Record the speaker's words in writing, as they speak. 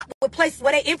places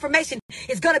where their information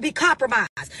is going to be compromised.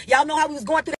 Y'all know how we was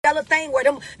going through that other thing where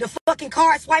the fucking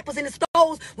card swipers in the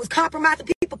stores was compromising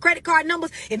people credit card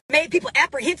numbers. It made people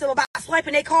apprehensive about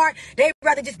swiping their card. They'd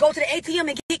rather just go to the ATM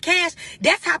and get cash.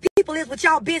 That's how people is with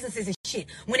y'all businesses and shit.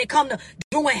 When it come to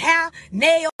doing hair,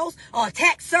 nails, or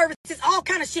tax services, all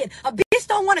kind of shit. A bitch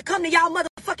don't want to come to y'all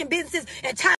motherfucking businesses,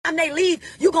 and time they leave,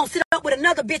 you gonna sit up with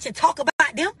another bitch and talk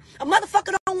about them. A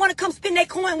motherfucker don't want to come spend their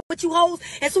coin with you hoes.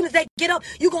 As soon as they get up,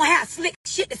 you gonna have slick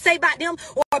shit to say about them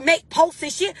or make posts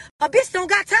and shit. A bitch don't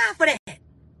got time for that.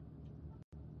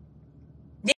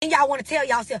 Then y'all want to tell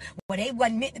y'allself, well, they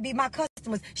wasn't meant to be my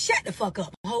customers. Shut the fuck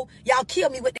up, ho. Y'all kill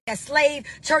me with that slave,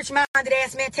 church-minded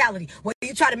ass mentality where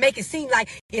you try to make it seem like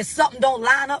if something don't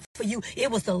line up for you, it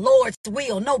was the Lord's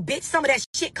will. No, bitch, some of that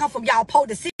shit come from y'all poor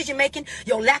decision-making,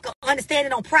 your lack of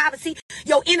understanding on privacy,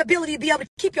 your inability to be able to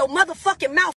keep your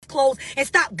motherfucking mouth closed and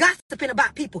stop gossiping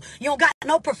about people. You don't got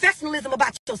no professionalism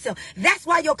about yourself. That's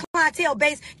why your clientele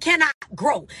base cannot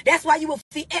grow. That's why you will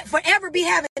forever be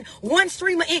having one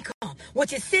stream of income,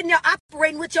 which is sitting there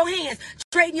operating with your hands,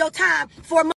 trading your time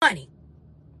for money.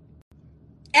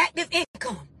 Active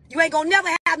income. You ain't gonna never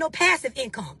have no passive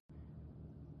income.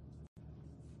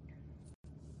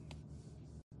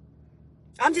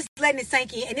 I'm just letting it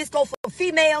sink in, and this go for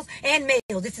females and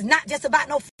males. This is not just about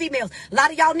no females. A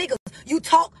lot of y'all niggas, you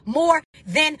talk more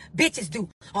than bitches do.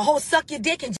 A whole suck your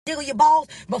dick and jiggle your balls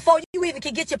before you even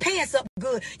can get your pants up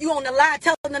good. You on the line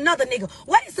telling another nigga.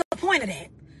 What is the point of that?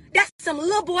 That's some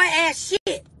little boy ass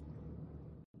shit.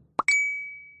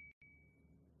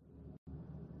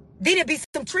 Then it be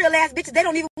some trill ass bitches. They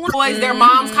don't even want boys. Their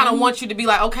moms kind of want you to be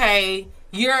like, okay,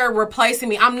 you're replacing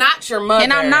me. I'm not your mother,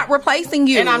 and I'm not replacing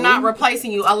you. And I'm not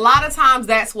replacing you. A lot of times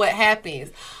that's what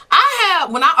happens. I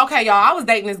was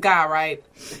dating this guy, right?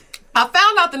 I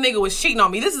found out the nigga was cheating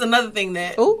on me. This is another thing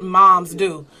that moms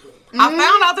do. I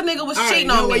found out the nigga was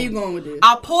cheating on me. Where you going with this?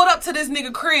 I pulled up to this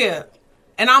nigga crib.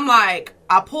 And I'm like,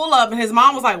 I pull up, and his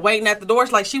mom was like waiting at the door.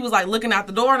 She was like looking out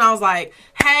the door, and I was like,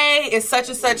 hey, it's such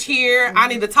and such here. I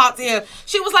need to talk to him.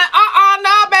 She was like,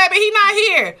 nah, baby, he not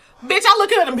here. Bitch, I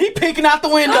look at him. He peeking out the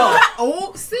window.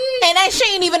 Oh, see? And that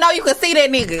she ain't even know you could see that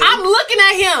nigga. I'm looking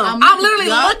at him. I'm literally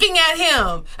looking at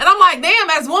him. And I'm like, damn,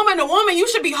 as woman to woman, you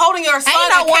should be holding your son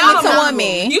accountable. Woman to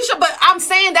woman. You should, but I'm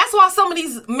saying that's why some of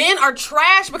these men are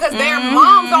trash, because their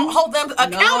moms don't hold them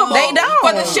accountable. They don't.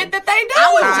 For the shit that they do.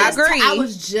 I agree. I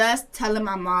was just telling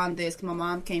my mom this, because my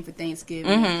mom came for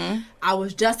Thanksgiving. I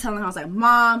was just telling her, I was like,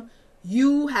 Mom,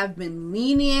 you have been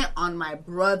lenient on my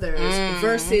brothers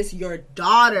versus your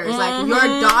daughters. Like,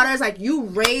 your daughters, like, you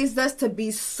raised us to be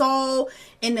so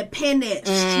independent,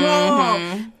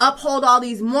 strong, uphold all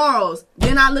these morals.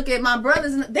 Then I look at my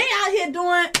brothers, and they out here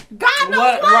doing God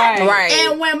knows what. Right.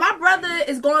 And when my brother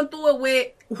is going through it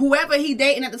with whoever he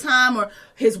dating at the time, or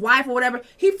his wife or whatever,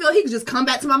 he feel he can just come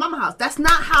back to my mama's house. That's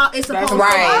not how it's supposed to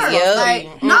work. Yep.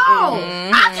 Like, no,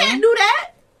 I can't do that.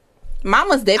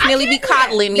 Mamas definitely be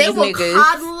coddling these niggas. They will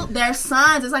coddle their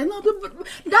sons. It's like, no,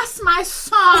 that's my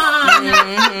son.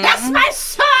 That's my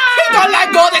son. He gonna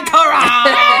let go the Quran.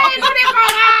 Hey, go the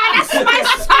Quran. That's my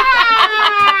son.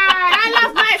 I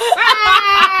love my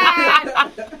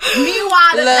son.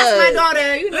 Meanwhile, that's my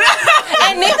daughter. You know?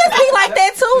 And niggas be like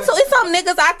that too. So it's some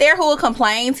niggas out there who will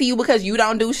complain to you because you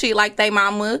don't do shit like they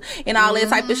mama and all that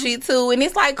type of shit too. And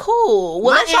it's like, cool.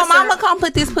 Well, let your mama come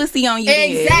put this pussy on you.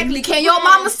 Exactly. Can your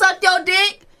mama suck your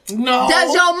dick? No.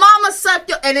 Does your mama suck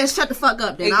your... And then shut the fuck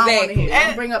up then. Exactly. I don't want to hear it.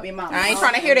 Don't bring up your mama. I ain't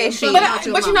trying to hear that shit.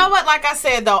 But you know what? Like I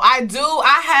said, though, I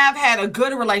have had a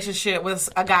good relationship with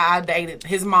a guy I dated,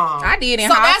 his mom. I did in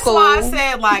high school. So that's why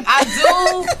I said, like, I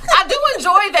do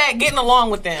enjoy that, getting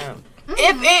along with them.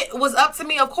 If it was up to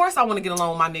me, of course I want to get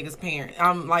along with my nigga's parent.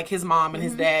 I'm like his mom and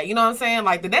his dad. You know what I'm saying?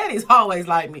 Like, the daddy's always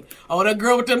like me. Oh, that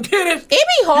girl with them titties. It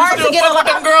be hard to get along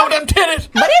with them girl with them titties.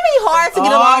 But it be hard to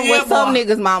get along with some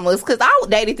niggas' mamas. Because I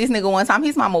dated this nigga one time.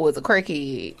 His mama was a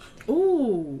crackhead.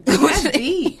 Ooh, that's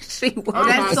deep. She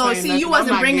was. So see, you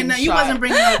wasn't bringing no crack.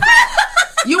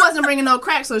 You wasn't bringing no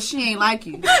crack, so she ain't like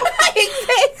you.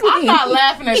 Exactly. I'm not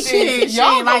laughing at this.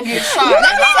 Y'all like get shot.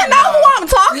 Let me know who I'm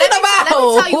talking about. Let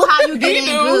me tell you how you get in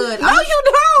good. No, you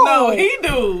don't. No, he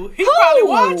do. He probably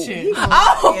watching. He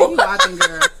watching,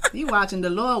 girl. You watching. The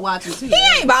Lord watching too. He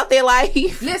ain't about that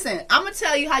life. Listen, I'm gonna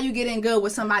tell you how you get in good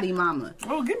with somebody mama.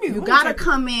 Oh, give me. You gotta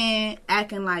come in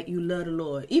acting like you love the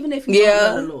Lord, even if you don't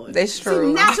love the Lord. That's true.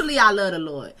 See, naturally, I love the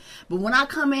Lord, but when I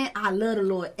come in, I love the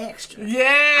Lord extra.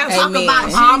 Yeah, I talk about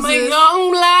Jesus. I'm a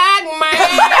young black man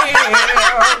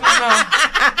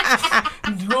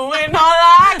doing all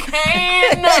I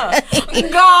can.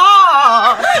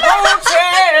 God, don't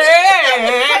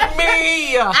take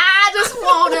me. I just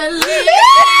wanna live.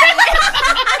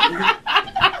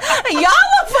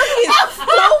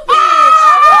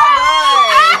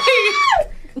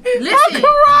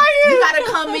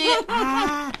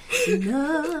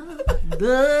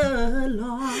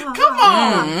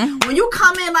 When you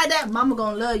come in like that, mama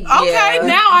gonna love you. Okay,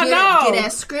 now I know. Get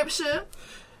that scripture.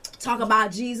 Talk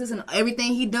about Jesus and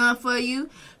everything he done for you.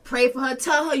 Pray for her.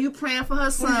 Tell her you praying for her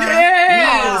son.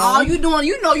 Yes. All you doing,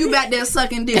 you know you back there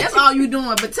sucking dick. That's all you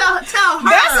doing. But tell her.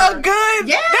 That's a good.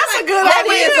 Yeah, that's a good that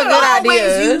idea. is a good idea.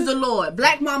 Always use the Lord.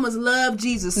 Black mamas love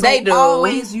Jesus. So They do.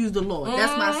 Always use the Lord.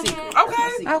 That's my secret. Okay. That's my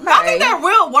secret. Okay. I think that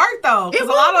will work though. It A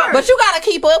will lot work. of. But you gotta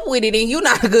keep up with it, and you're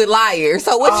not a good liar.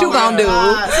 So what you gonna do?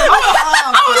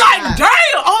 I was like,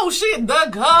 damn. Oh shit, the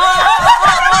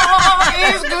God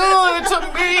is good to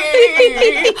me.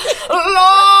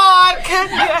 Lord, can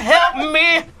you help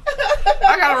me? I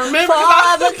gotta remember.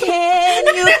 Father, can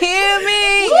you hear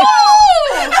me?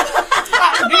 I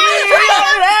need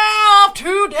your love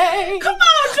today. Come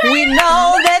on, Jay. We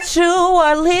know that you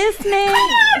are listening.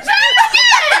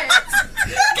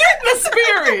 Get in the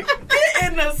spirit. Get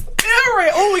in the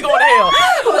spirit. Oh, we going to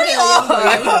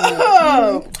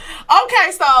hell.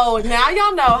 Okay, so now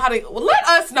y'all know how to. Well, let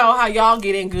us know how y'all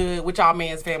get in good with y'all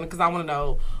man's family, because I want to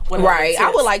know. Right, I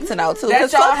would like to know too.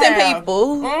 Because That y'all fuck them have.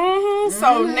 people.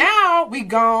 So now we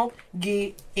gon'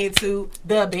 get into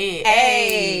the bed.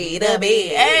 Hey, the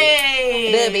bed.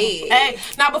 Hey, The bed. Hey.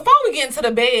 Now before we get into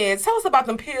the bed, tell us about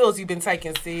them pills you've been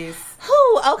taking, sis.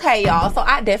 Whew, okay, y'all. So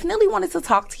I definitely wanted to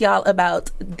talk to y'all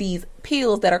about these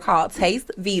pills that are called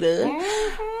Taste Vita.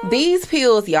 These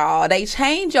pills, y'all, they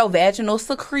change your vaginal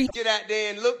secretion. Get out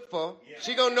there and look for.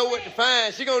 She gonna know what to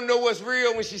find. She gonna know what's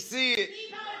real when she see it.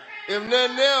 If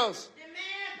nothing else,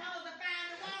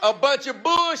 a bunch of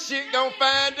bullshit gonna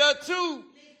find her too.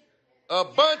 A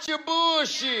bunch of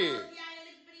bullshit.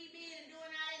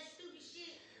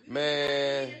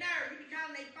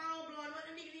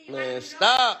 Man,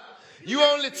 stop. You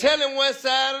only telling one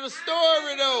side of the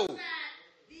story though.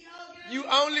 You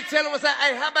only telling one side.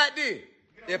 Hey, how about this?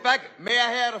 May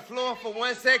I have the floor for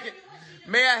 1 second?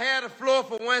 May I have the floor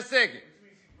for 1 second?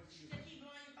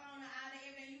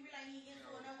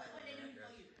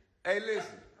 Hey, listen.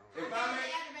 If I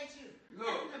may,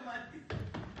 look.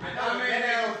 I may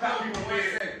have stop people for 1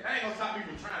 second. I ain't gonna stop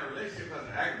people trying a relationship because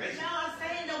of aggravation. No, I'm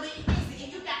saying though, but listen,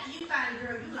 if you find a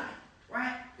girl you like,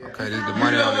 right? Okay, this is the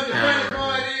money on the funny camera.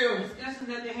 part is? Discussion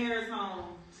that the hair is home.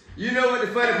 You know what the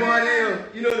funny part is?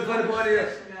 You know what the funny part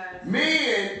is?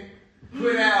 Men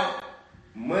put out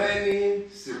money,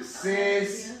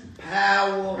 success,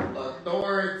 power,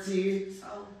 authority.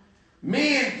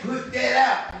 Men put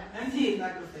that out. And he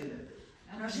not gonna say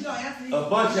that. No, she gonna answer A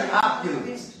bunch of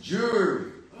opulence,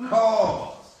 jewelry,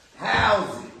 cars,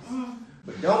 houses.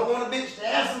 But don't want a bitch to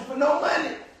ask them for no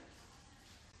money.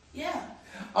 Yeah.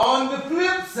 On the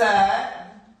flip side,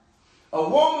 a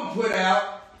woman put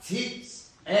out tits,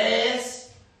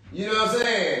 ass, you know what I'm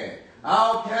saying?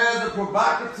 All kinds of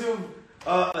provocative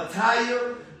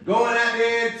attire, going out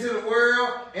there into the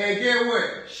world, and get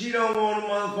what? She don't want a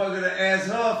motherfucker to ask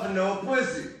her for no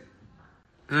pussy.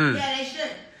 Yeah, they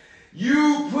should.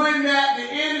 You putting out the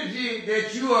energy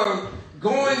that you are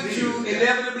going to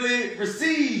inevitably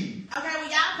receive. Okay, well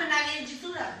y'all putting out energy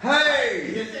too though.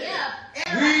 Hey, Yeah.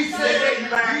 we said You you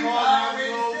buying cars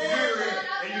and already you said jewelry, that.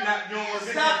 and you not doing what's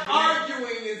Stop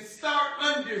arguing and start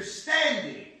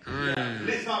understanding.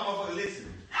 Listen, motherfucker, listen.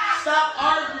 Stop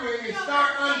arguing and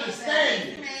start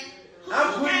understanding.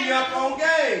 I'm putting you up on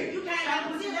game. You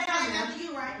can't put your down after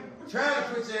you, right? Trying to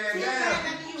put your ass down.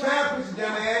 Trying to put your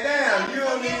damn ass down. You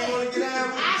don't even want to get down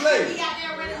with the I play. should be out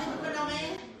there ready to put no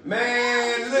man.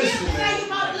 Man, listen, You say man. you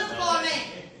about to look for a man.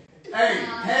 Hey,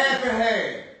 half and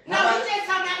half. No, you just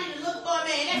told me I need to look for a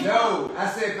man. That's No, I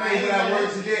said things that I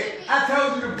worked today. I told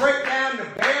you to break down the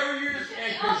barriers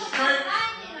and constraints.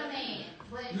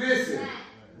 Listen,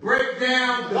 break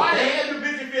down the Why the barriers. hell do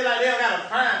bitches feel like they don't gotta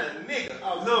find a nigga?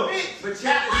 Oh, look. But check this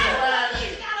out. You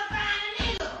gotta find a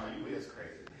nigga. Oh, you is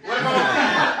crazy. What am I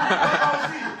gonna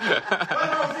see? What am I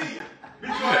gonna see? Bitch, you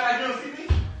gonna act like you don't see me?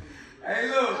 Hey,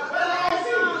 look. What am I gonna see?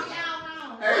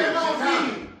 Hey,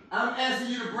 Chicago, I'm asking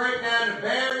you to break down the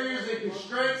barriers and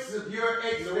constraints of your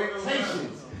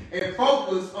expectations and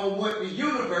focus on what the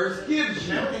universe gives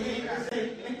you. I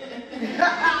said,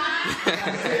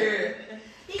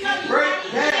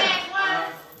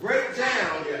 break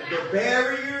down the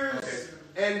barriers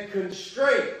and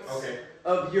constraints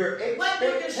of your What do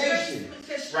expectations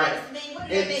constraints mean? What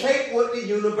do and they mean? take what the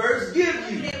universe gives What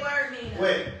do you. that word mean?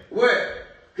 Wait. What?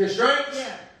 Constraints?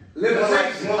 Yeah.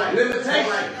 Limitations. Right.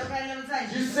 Limitations. Okay,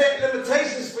 limitations. You set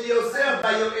limitations for yourself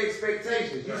by your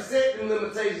expectations. You set them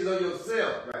limitations on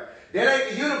yourself. Right. That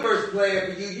ain't the universe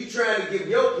plan for you. You trying to give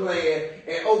your plan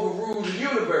and overrule the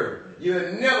universe.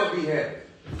 You'll never be happy.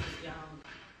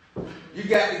 You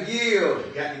got to give.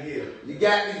 You got to give. You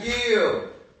got to give.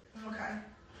 Okay.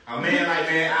 A man like,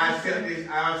 man, I accept this.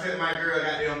 I accept my girl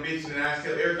goddamn bitch, and I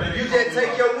accept everything. You just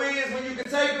take your wins when you can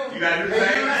take them. You gotta do the same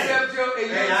thing. Accept your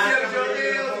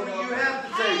L's when you have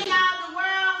to Hey take them. y'all, the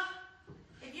world.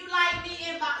 If you like me,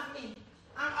 inbox me.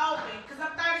 I'm open, cause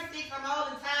I'm 36. I'm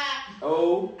old and tired.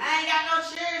 Oh. I ain't got no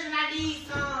chairs and I need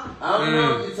some. I don't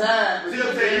know if you're tired. But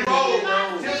She'll say you old.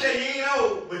 She'll say you ain't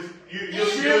old, but you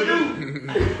still do.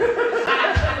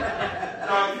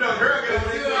 You know, girl get a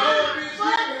little old.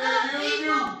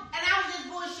 And I was just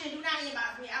bullshitting. Do not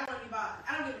inbox me. I don't want to be bothered.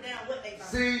 I don't give a damn what they thought.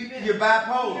 See, you're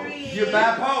bipolar. You're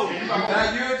bipolar.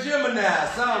 Now you're a Gemini,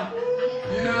 something.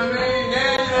 You know what I mean? Now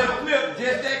you're gonna flip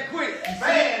just that quick. You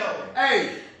see? Hey,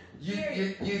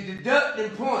 you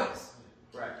deducting points.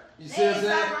 Right. You see what I'm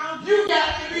saying? You got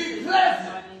to be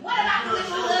pleasant. What about you with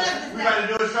your husband? We about to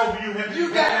do a show for you. You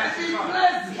got to be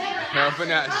pleasant.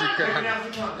 Helping out, she can. You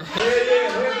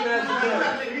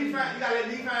gotta let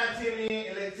me find Tim in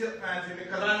and let Tip find Tim in,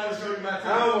 because I want to show you my Tim. I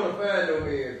don't want to find no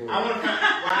man for you. I want to find,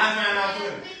 well, I find out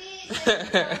Tim.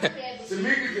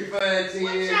 Tamika can find 10.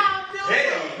 What y'all doing?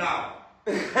 Hell no.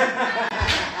 She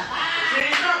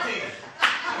ain't no 10.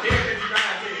 Here's if you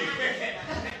find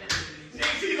 10.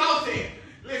 She's on 10.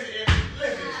 Listen.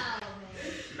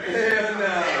 Hell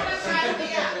no.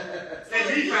 Let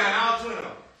me find all 20 of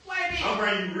them. Wait a minute. I'm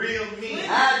bringing you real men.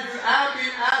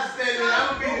 I'm standing,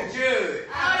 I'm going to be the judge.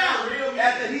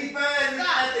 After he finds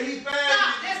Stop.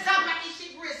 Let's talk about this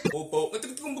shit real.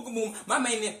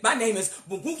 My name is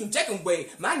Jackenway.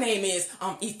 My name is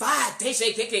Ifai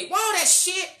Deshekeke. All that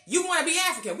shit. You want to be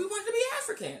African. We wanted to be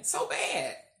African so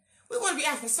bad. We want to be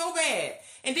African so bad.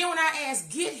 And then when our ass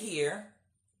get here,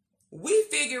 we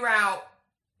figure out,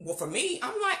 well, for me,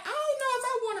 I'm like, I don't know if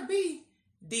I want to be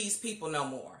these people no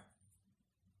more.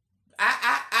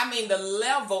 I mean, the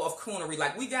level of coonery,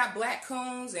 like we got black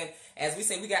coons, and as we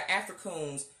say, we got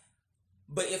Afro-coons.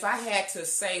 But if I had to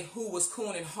say who was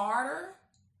cooning harder,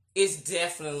 it's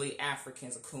definitely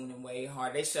Africans are cooning way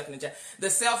harder. They shucking the job. The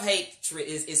self-hatred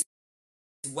is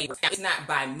way worse. It's not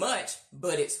by much,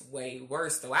 but it's way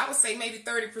worse though. I would say maybe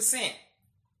 30%.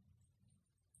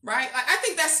 Right? I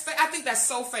think that's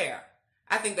so fair.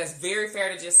 I think that's very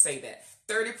fair to just say that.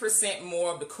 30%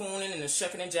 more of the cooning and the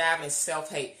shucking and jiving and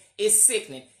self-hate. It's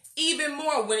sickening. Even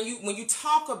more when you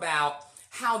talk about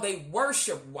how they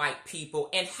worship white people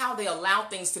and how they allow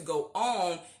things to go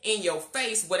on in your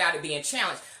face without it being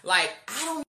challenged. Like, I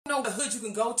don't know the hood you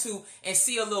can go to and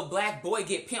see a little black boy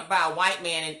get pimped by a white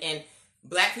man and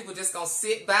black people just gonna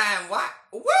sit by and watch.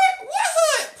 What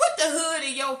hood? Put the hood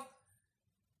in your...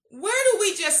 Where do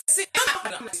we just sit?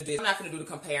 I'm not going to do the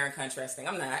compare and contrast thing.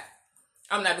 I'm not,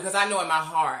 because I know in my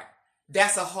heart,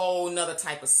 that's a whole nother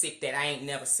type of sick that I ain't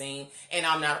never seen, and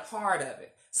I'm not a part of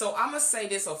it. So I'm going to say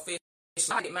this officially.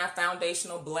 I get my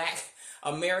foundational black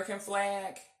American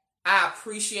flag. I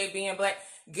appreciate being black.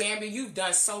 Gambia, you've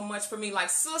done so much for me. Like,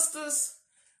 sisters,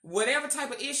 whatever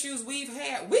type of issues we've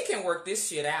had, we can work this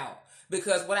shit out.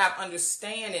 Because what I'm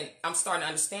starting to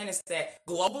understand is that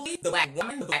globally, the black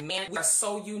woman, the black man, we are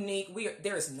so unique.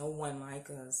 There is no one like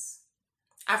us.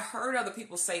 I've heard other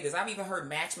people say this. I've even heard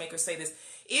matchmakers say this.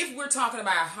 If we're talking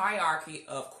about a hierarchy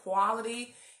of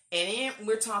quality, and then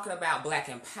we're talking about black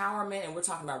empowerment, and we're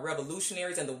talking about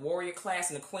revolutionaries and the warrior class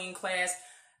and the queen class,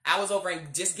 I was over in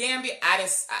just Gambia.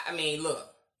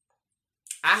 Look,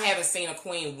 I haven't seen a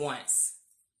queen once.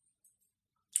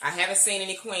 I haven't seen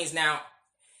any queens. Now,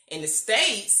 in the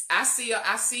States, I see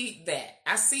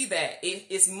that.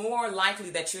 It's more likely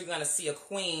that you're going to see a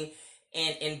queen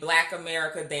in Black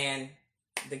America than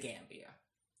the Gambia.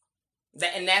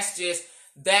 That's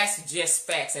just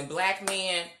facts. And black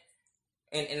men,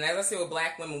 and as I say with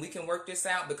black women, we can work this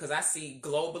out because I see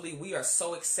globally we are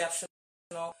so exceptional.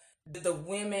 The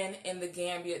women in the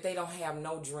Gambia, they don't have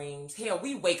no dreams. Hell,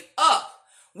 we wake up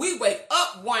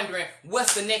wondering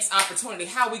what's the next opportunity,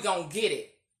 how we going to get it.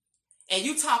 And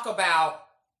you talk about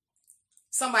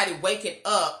somebody waking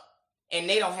up and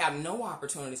they don't have no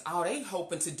opportunities. All they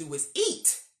hoping to do is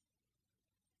eat.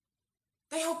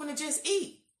 They hoping to just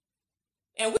eat.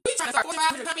 And we trying to start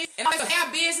and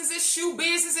have businesses, shoe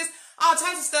businesses, all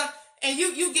types of stuff. And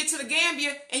you get to the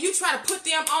Gambia and you try to put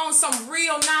them on some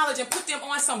real knowledge and put them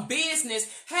on some business.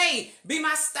 Hey, be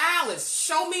my stylist.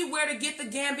 Show me where to get the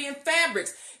Gambian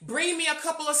fabrics. Bring me a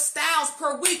couple of styles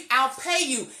per week. I'll pay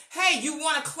you. Hey, you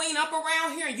want to clean up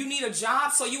around here and you need a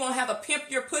job so you won't have to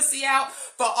pimp your pussy out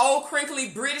for old crinkly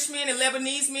British men and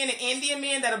Lebanese men and Indian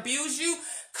men that abuse you?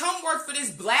 Come work for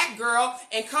this black girl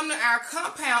and come to our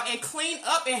compound and clean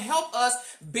up and help us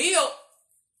build.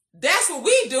 That's what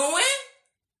we doing.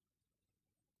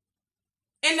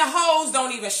 And the hoes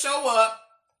don't even show up,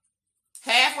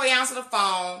 halfway answer the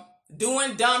phone,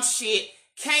 doing dumb shit,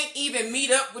 can't even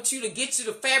meet up with you to get you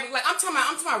the fabric. Like I'm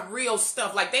talking about real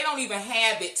stuff. Like they don't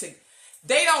have it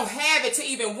to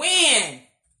even win.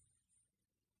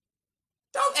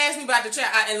 Don't ask me about the child.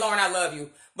 And Lauren, I love you.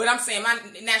 But I'm saying my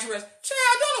natural child,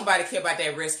 don't nobody care about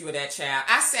that rescue of that child.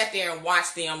 I sat there and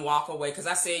watched them walk away because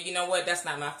I said, you know what? That's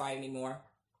not my fight anymore.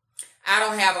 I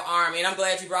don't have an army, and I'm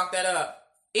glad you brought that up.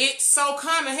 It's so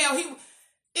common. Hell,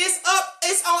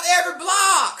 it's on every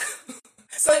block.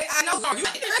 So I know, Lauren,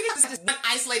 this is one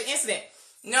isolated incident.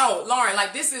 No, Lauren,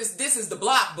 like this is the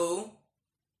block, boo.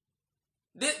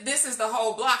 This is the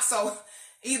whole block. So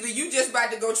either you just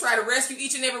about to go try to rescue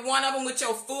each and every one of them with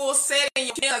your full set and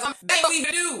your kids. That's what we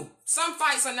do. Some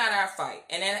fights are not our fight,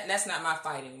 and that's not my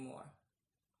fight anymore.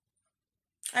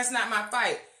 That's not my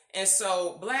fight. And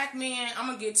so, black men, I'm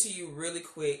gonna get to you really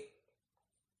quick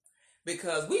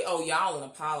because we owe y'all an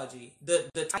apology. The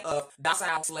type of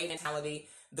docile slave mentality,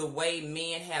 the way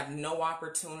men have no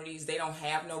opportunities, they don't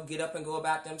have no get up and go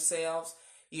about themselves.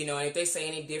 You know, and if they say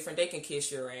any different, they can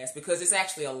kiss your ass because it's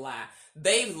actually a lie.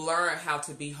 They've learned how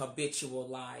to be habitual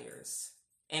liars.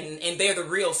 And they're the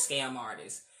real scam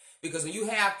artists. Because when you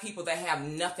have people that have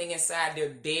nothing inside, they're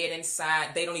dead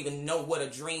inside, they don't even know what a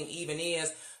dream even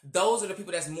is, those are the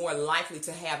people that's more likely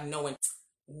to have no...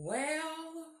 Well,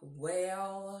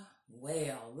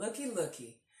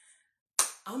 looky.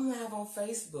 I'm live on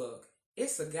Facebook.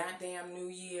 It's a goddamn new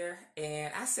year,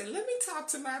 and I said, let me talk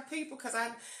to my people, because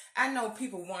I know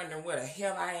people wondering where the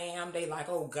hell I am. They like,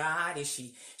 oh God, is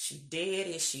she dead?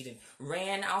 Is she done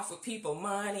ran off with people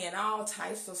money and all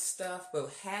types of stuff?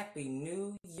 But happy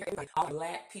new year, like all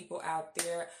black people out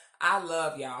there. I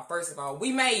love y'all. First of all,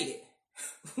 we made it.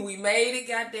 We made it,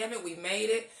 goddammit. We made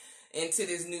it into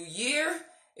this new year.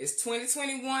 It's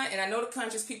 2021, and I know the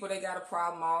country's people, they got a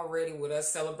problem already with us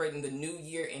celebrating the new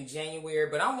year in January,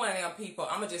 but I'm one of them people,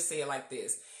 I'm going to just say it like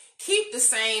this. Keep the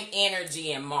same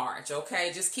energy in March,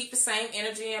 okay? Just keep the same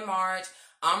energy in March.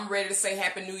 I'm ready to say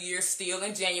Happy New Year still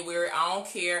in January. I don't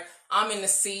care. I'm in the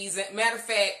season. Matter of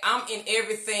fact, I'm in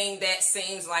everything that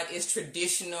seems like it's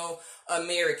traditional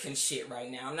American shit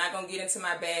right now. I'm not going to get into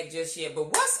my bag just yet, but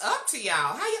what's up to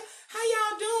y'all? How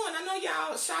y'all doing? I know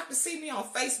y'all shocked to see me on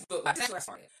Facebook. That's where I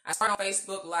started. I started on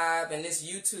Facebook Live, and this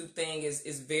YouTube thing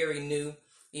is very new,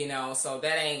 you know, so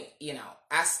that ain't, you know,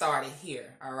 I started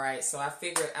here, all right? So I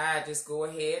figured I'd just go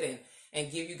ahead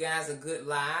and give you guys a good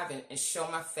live and show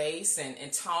my face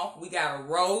and talk. We got a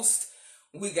roast.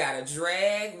 We got to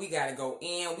drag. We got to go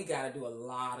in. We got to do a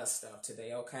lot of stuff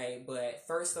today, okay? But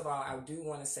first of all, I do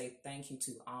want to say thank you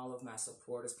to all of my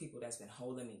supporters, people that's been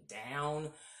holding me down.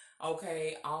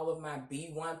 Okay, all of my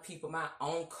B1 people, my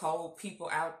own code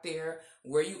people out there,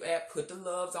 where you at? Put the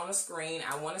loves on the screen.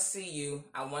 I want to see you.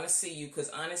 I want to see you, because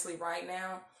honestly, right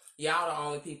now, y'all the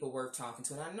only people worth talking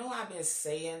to. And I know I've been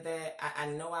saying that. I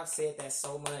know I've said that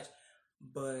so much,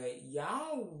 but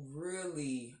y'all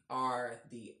really are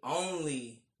the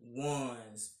only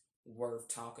ones worth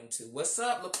talking to. What's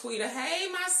up, Laquita? Hey,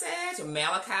 my Sag.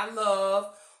 Malachi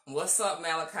Love. What's up,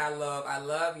 Malachi Love? I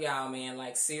love y'all, man.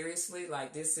 Like, seriously,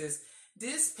 like, this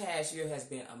past year has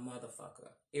been a motherfucker.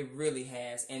 It really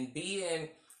has. And being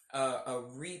a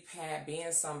repat,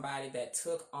 being somebody that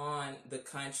took on the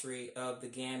country of the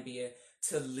Gambia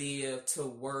to live, to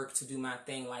work, to do my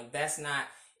thing, like, that's not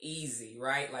easy,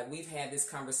 right? Like, we've had this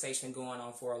conversation going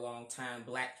on for a long time.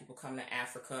 Black people coming to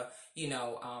Africa, you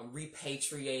know,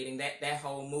 repatriating, that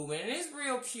whole movement. And it's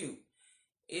real cute.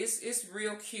 It's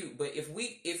real cute, but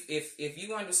if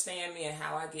you understand me and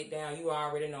how I get down, you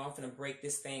already know I'm finna break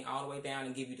this thing all the way down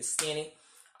and give you the skinny.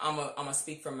 I'm gonna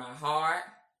speak from my heart,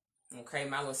 okay?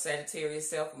 My little Sagittarius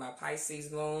self, my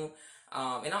Pisces moon,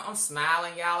 and I'm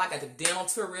smiling, y'all. I got the dental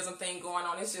tourism thing going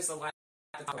on. It's just a lot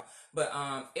to talk about.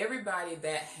 But everybody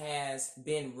that has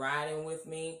been riding with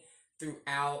me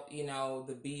throughout, you know,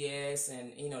 the BS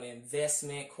and, you know, the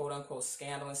investment, quote unquote,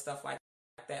 scandal and stuff like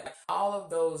that. All of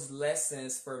those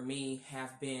lessons for me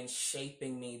have been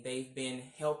shaping me. They've been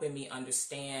helping me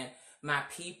understand my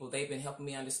people. They've been helping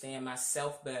me understand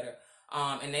myself better.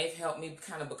 And they've helped me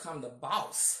kind of become the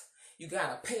boss. You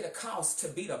got to pay the cost to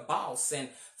be the boss. And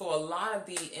for a lot of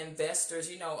the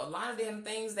investors, you know, a lot of them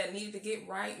things that needed to get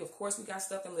right. Of course, we got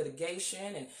stuff in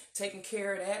litigation and taking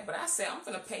care of that. But I said, I'm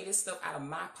going to pay this stuff out of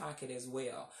my pocket as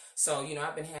well. So, you know,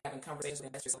 I've been having conversations with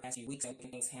investors the last few weeks and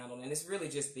things handled. And it's really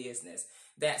just business.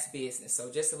 That's business.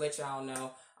 So just to let y'all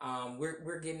know,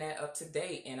 we're getting that up to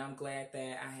date, and I'm glad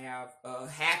that I have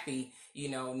happy, you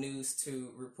know, news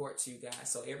to report to you guys.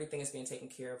 So everything is being taken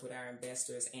care of with our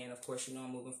investors, and of course, you know,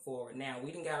 I'm moving forward. Now,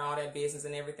 we done got all that business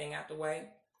and everything out the way.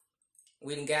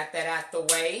 We done got that out the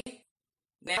way.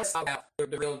 Now let's talk about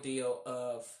the real deal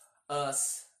of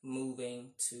us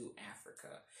moving to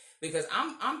Africa, because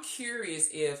I'm curious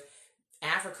if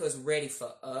Africa's ready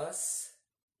for us,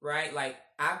 right? Like,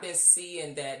 I've been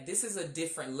seeing that this is a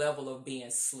different level of being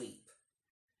sleep.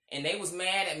 And they was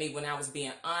mad at me when I was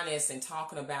being honest and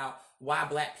talking about why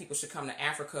black people should come to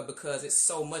Africa, because it's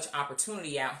so much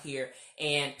opportunity out here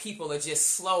and people are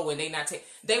just slow and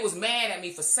they was mad at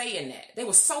me for saying that. They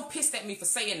were so pissed at me for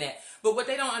saying that. But what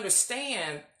they don't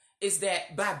understand is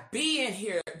that by being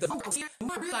here,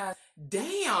 I realize,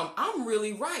 damn, I'm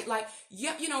really right. Like,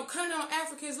 yeah, you know, continental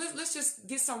Africans, let's just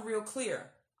get something real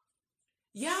clear.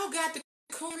 Y'all got the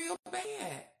coon real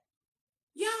bad.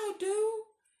 Y'all do.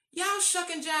 Y'all shuck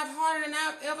and jive harder than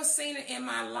I've ever seen it in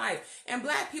my life. And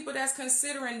black people that's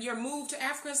considering your move to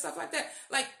Africa and stuff like that,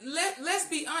 like, let's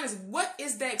be honest. What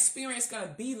is that experience going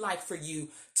to be like for you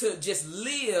to just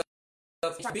live,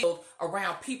 build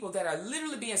around people that are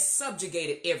literally being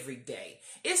subjugated every day?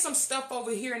 It's some stuff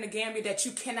over here in the Gambia that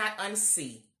you cannot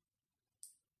unsee.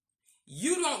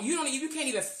 You can't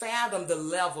even fathom the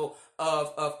level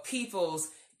of people's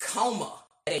coma.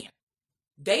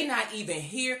 They not even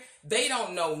here. They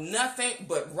don't know nothing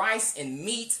but rice and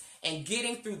meat and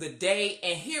getting through the day.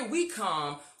 And here we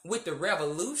come with the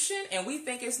revolution and we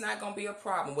think it's not going to be a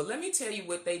problem. Well, let me tell you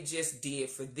what they just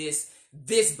did for this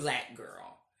black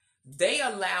girl. They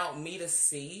allowed me to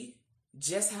see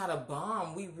just how the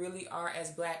bomb we really are as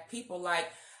black people. Like,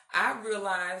 I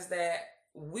realized that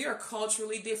we are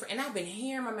culturally different. And I've been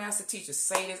hearing my master teachers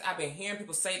say this. I've been hearing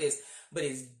people say this, but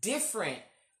it's different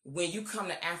when you come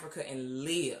to Africa and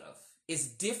live. It's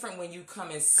different when you come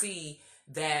and see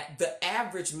that the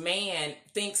average man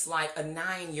thinks like a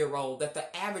 9-year-old, that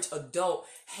the average adult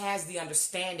has the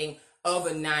understanding of a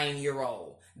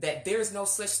 9-year-old, that there's no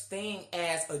such thing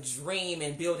as a dream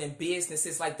and building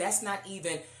businesses. Like, that's not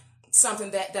even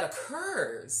something that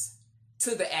occurs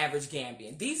to the average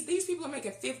Gambian. These people are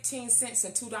making 15 cents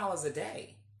and $2 a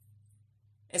day.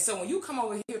 And so when you come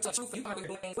over here to the truth,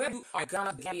 where you are,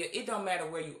 Gambia, it don't matter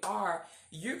where you are,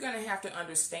 you're going to have to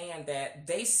understand that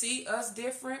they see us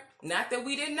different. Not that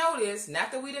we didn't notice,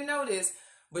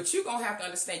 but you're going to have to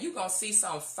understand, you're going to see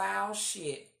some foul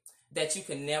shit that you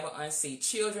can never unsee.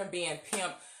 Children being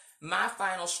pimped. My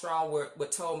final straw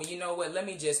what told me, you know what, let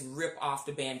me just rip off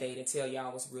the Band-Aid and tell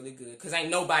y'all what's really good. Because ain't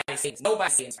nobody saying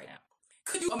this right now.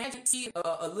 Could you imagine seeing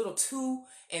a little 2-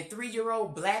 and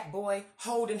 3-year-old black boy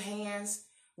holding hands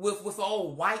with an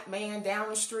old white man down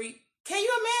the street? Can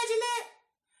you imagine that?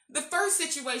 The first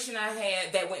situation I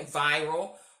had that went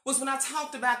viral was when I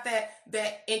talked about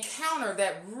that encounter,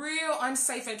 that real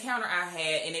unsafe encounter I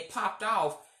had, and it popped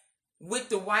off with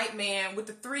the white man with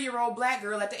the 3-year-old black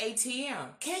girl at the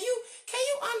ATM. Can you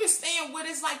understand what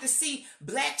it's like to see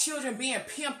black children being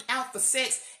pimped out for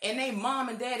sex, and they mom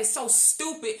and dad is so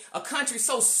stupid, a country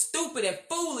so stupid and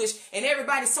foolish, and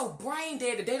everybody's so brain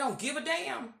dead that they don't give a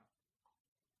damn?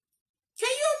 Can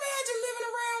you imagine living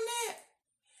around that?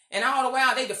 And all the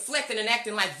while they deflecting and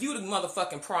acting like you the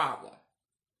motherfucking problem.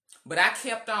 But I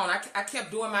kept on. I kept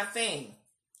doing my thing.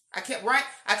 I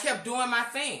kept doing my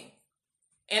thing.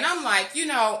 And I'm like, you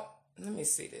know, let me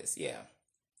see this. Yeah.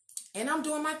 And I'm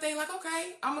doing my thing like,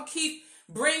 okay, I'm going to keep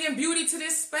bringing beauty to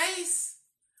this space.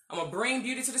 I'm going to bring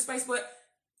beauty to the space. But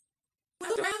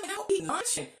eating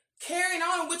lunch and carrying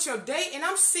on with your day. And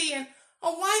I'm seeing a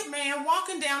white man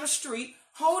walking down the street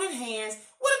holding hands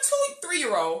with a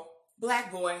 2-3-year-old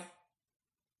black boy.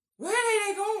 Where are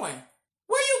they going?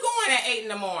 Where you going at 8 in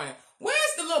the morning?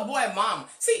 Where's the little boy mama?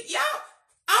 See, y'all,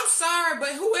 I'm sorry,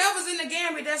 but whoever's in the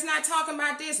Gambia that's not talking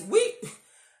about this,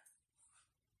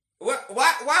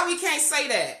 why we can't say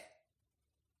that?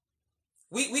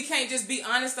 We can't just be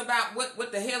honest about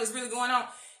what the hell is really going on.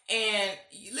 And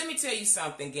let me tell you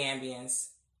something, Gambians.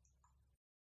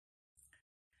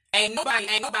 Ain't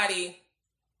nobody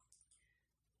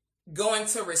going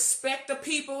to respect the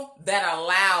people that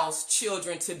allows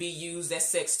children to be used as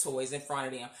sex toys in front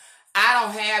of them. I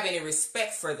don't have any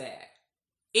respect for that.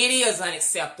 It is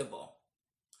unacceptable.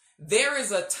 There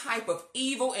is a type of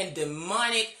evil and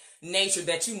demonic nature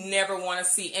that you never want to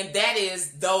see, and that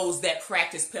is those that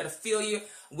practice pedophilia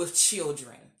with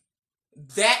children.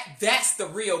 That's the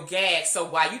real gag. So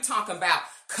while you talking about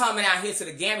coming out here to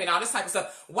the Gambia and all this type of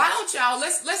stuff, why don't y'all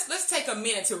let's take a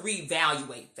minute to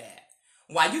reevaluate that.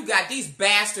 While you got these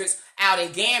bastards out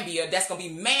in Gambia that's gonna be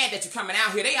mad that you're coming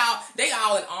out here, they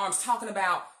all in arms talking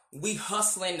about we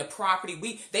hustling the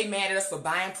property. They mad at us for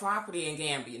buying property in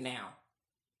Gambia now.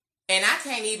 And I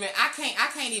can't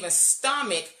even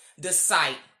stomach the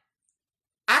sight.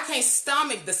 I can't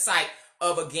stomach the sight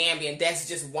of a Gambian that's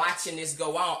just watching this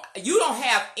go on. You don't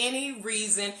have any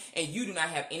reason and you do not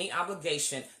have any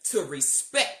obligation to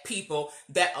respect people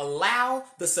that allow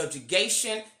the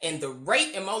subjugation and the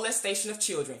rape and molestation of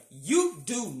children. You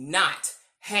do not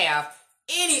have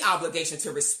any obligation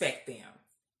to respect them.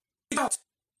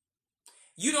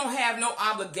 You don't have no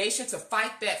obligation to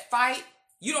fight that fight.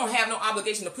 You don't have no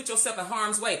obligation to put yourself in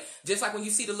harm's way. Just like when you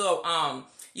see the little,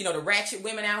 the ratchet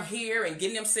women out here and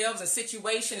getting themselves in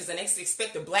situations and they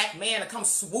expect a black man to come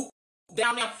swoop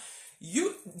down there.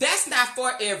 That's not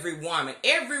for every woman.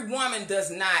 Every woman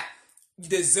does not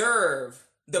deserve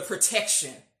the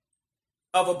protection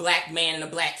of a black man and a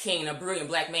black king and a brilliant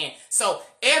black man. So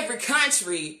every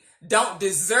country don't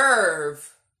deserve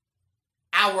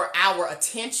our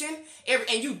attention,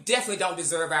 and you definitely don't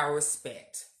deserve our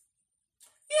respect.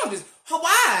 You don't just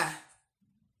why?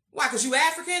 Why? Because you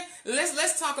African?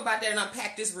 Let's talk about that and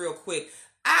unpack this real quick.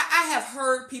 I have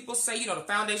heard people say, the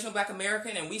foundational Black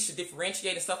American, and we should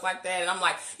differentiate and stuff like that. And I'm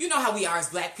like, you know how we are as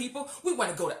Black people? We want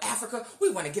to go to Africa.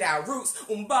 We want to get our roots.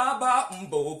 My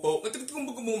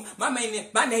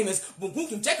name is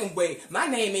My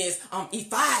name is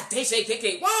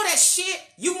Ify. All that shit.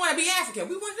 You want to be African.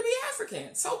 We want to be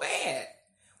African so bad.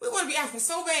 We want to be African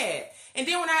so bad. And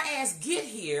then when our ass get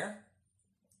here,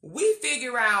 we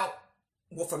figure out,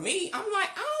 well, for me, I'm like,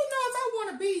 I don't know if I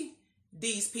want to be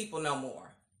these people no more.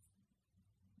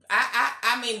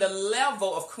 I mean, the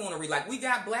level of coonery, like we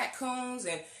got black coons,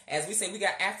 and as we say, we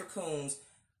got Afro coons.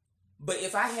 But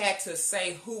if I had to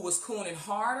say who was cooning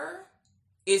harder,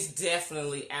 it's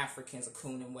definitely Africans are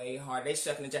cooning way harder. They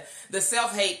shucking the job. The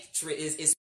self-hatred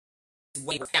is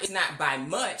way worse. It's not by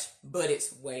much, but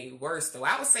it's way worse though.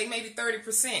 I would say maybe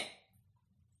 30%.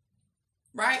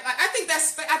 Right? I think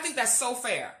that's so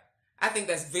fair. I think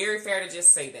that's very fair to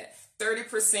just say that.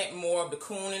 30% more of the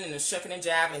cooning and the shucking and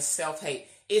jiving and self-hate.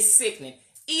 It's sickening.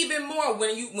 Even more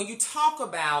when you talk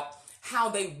about how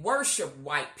they worship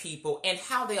white people and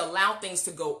how they allow things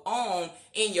to go on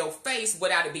in your face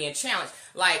without it being challenged.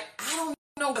 Like, I don't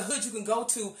know the hood you can go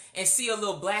to and see a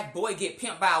little black boy get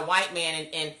pimped by a white man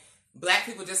and black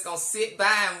people just gonna sit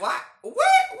by and watch. What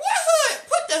hood?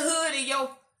 Put the hood in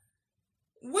your...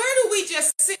 Where do we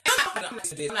just sit? I'm not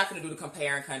going to do the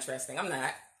compare and contrast thing. I'm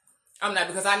not,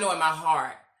 because I know in my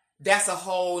heart, that's a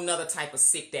whole nother type of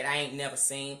sick that I ain't never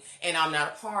seen, and I'm not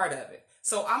a part of it.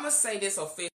 So I'm going to say this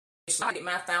officially. I get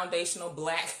my foundational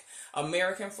Black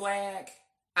American flag.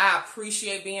 I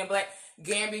appreciate being Black.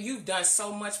 Gambia, you've done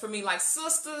so much for me. Like,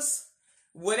 sisters,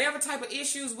 whatever type of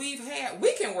issues we've had,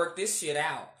 we can work this shit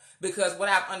out. Because what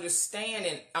I'm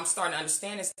starting to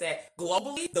understand is that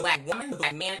globally, the black woman, the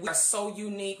black man, we are so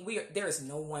unique. There is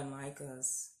no one like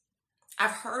us. I've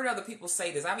heard other people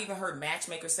say this. I've even heard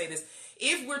matchmakers say this.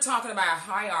 If we're talking about a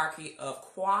hierarchy of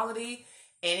quality,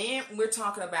 and then we're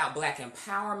talking about black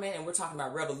empowerment, and we're talking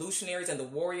about revolutionaries and the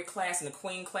warrior class and the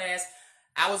queen class,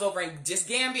 I was over in just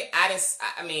Gambia.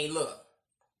 Look,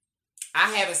 I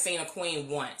haven't seen a queen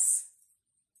once.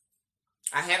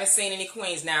 I haven't seen any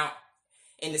queens. Now,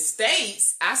 in the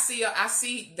States, I see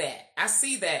that.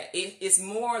 It's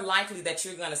more likely that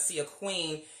you're going to see a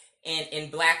queen in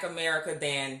Black America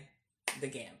than the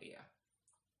Gambia.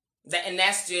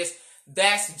 That's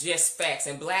just facts.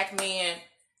 And black men,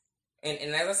 and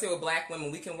as I said with black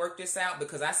women, we can work this out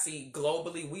because I see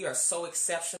globally we are so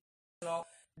exceptional.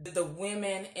 The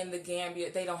women in the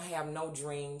Gambia, they don't have no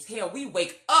dreams. Hell, we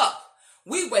wake up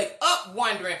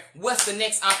wondering what's the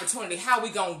next opportunity, how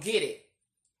we going to get it.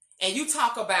 And you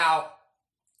talk about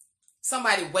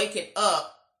somebody waking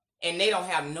up and they don't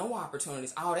have no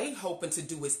opportunities. All they hoping to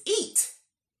do is eat.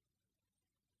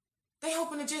 They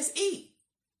hoping to just eat.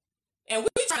 And we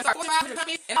trying to start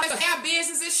and have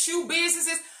businesses, shoe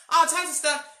businesses, all types of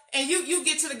stuff. And you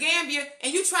get to the Gambia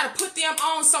and you try to put them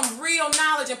on some real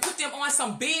knowledge and put them on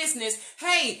some business.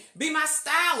 Hey, be my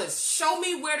stylist. Show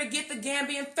me where to get the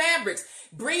Gambian fabrics.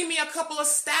 Bring me a couple of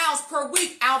styles per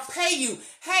week. I'll pay you.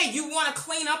 Hey, you want to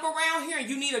clean up around here and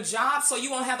you need a job so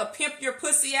you won't have to pimp your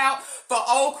pussy out for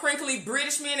old crinkly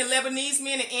British men and Lebanese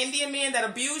men and Indian men that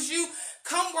abuse you?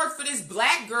 Come work for this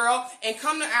black girl and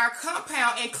come to our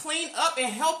compound and clean up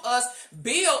and help us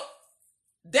build.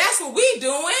 That's what we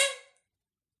doing.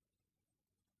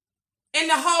 And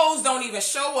the hoes don't even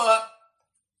show up,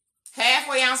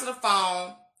 halfway answer the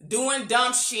phone, doing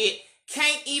dumb shit,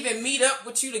 can't even meet up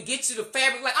with you to get you the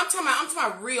fabric. Like I'm talking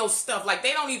about real stuff. Like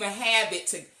they don't have it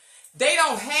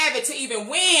to even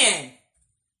win.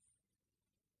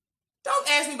 Don't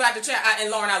ask me about the child.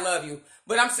 And Lauren, I love you.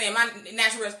 But I'm saying my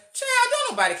natural child,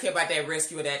 don't nobody care about that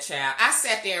rescue of that child. I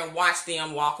sat there and watched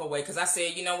them walk away because I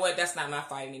said, you know what? That's not my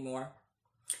fight anymore.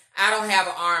 I don't have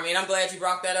an army. And I'm glad you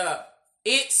brought that up.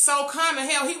 It's so common.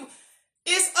 Hell,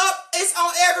 it's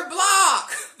on every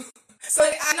block. So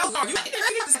I know, Lauren,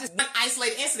 this is one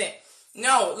isolated incident.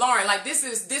 No, Lauren, like this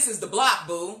is the block,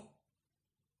 boo.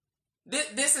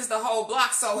 This is the whole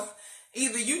block. So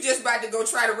either you just about to go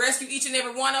try to rescue each and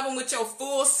every one of them with your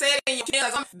full set and your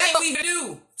kills. That's what we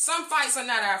do. Some fights are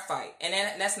not our fight, and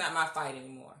that's not my fight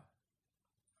anymore.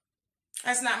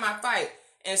 That's not my fight.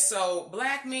 And so,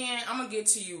 black men, I'm gonna get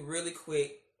to you really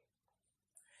quick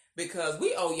because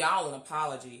we owe y'all an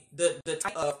apology. The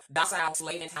type of docile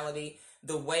slave mentality,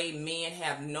 the way men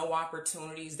have no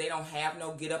opportunities, they don't have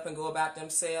no get up and go about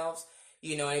themselves.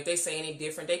 You know, and if they say any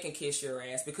different, they can kiss your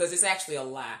ass because it's actually a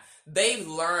lie. They've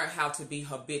learned how to be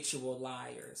habitual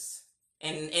liars.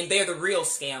 And they're the real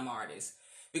scam artists.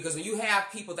 Because when you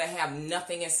have people that have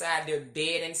nothing inside, they're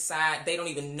dead inside, they don't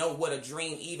even know what a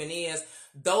dream even is,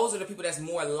 those are the people that's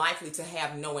more likely to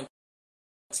have no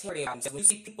integrity. When you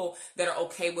see people that are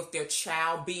okay with their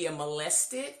child being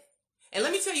molested, and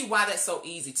let me tell you why that's so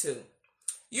easy too.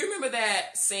 You remember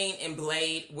that scene in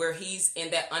Blade where he's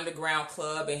in that underground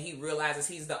club and he realizes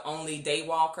he's the only day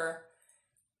walker?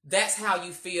 That's how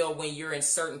you feel when you're in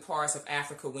certain parts of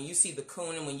Africa, when you see the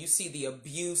cooning, when you see the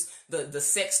abuse, the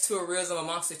sex tourism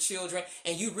amongst the children,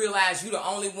 and you realize you're the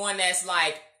only one that's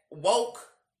like woke.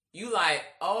 You like,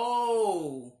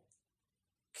 oh,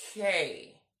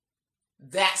 okay.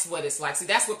 That's what it's like. See,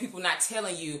 that's what people not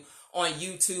telling you on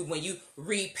YouTube when you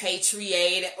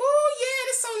repatriate. Oh, yeah,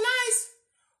 it's so nice.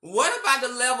 What about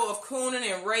the level of cooning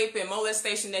and rape and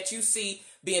molestation that you see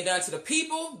being done to the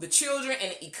people, the children,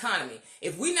 and the economy?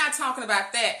 If we're not talking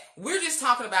about that, we're just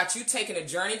talking about you taking a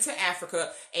journey to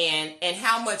Africa and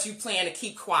how much you plan to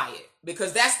keep quiet.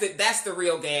 Because that's the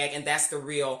real gag and that's the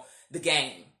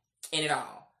game in it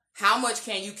all. How much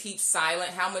can you keep silent?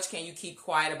 How much can you keep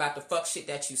quiet about the fuck shit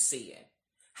that you see in?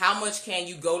 How much can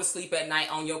you go to sleep at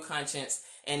night on your conscience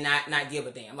and not give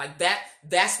a damn? Like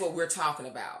that's what we're talking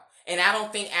about. And I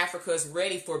don't think Africa is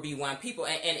ready for B1 people.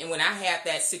 And when I had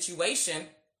that situation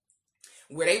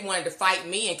where they wanted to fight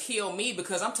me and kill me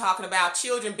because I'm talking about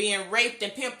children being raped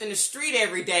and pimped in the street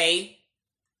every day.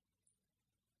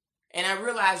 And I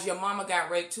realized your mama got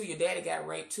raped too, your daddy got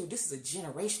raped too. This is a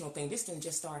generational thing. This didn't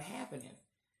just start happening.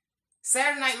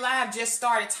 Saturday Night Live just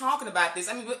started talking about this.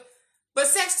 I mean, but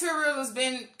sex tourism has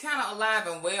been kind of alive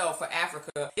and well for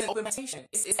Africa. It's open invitation.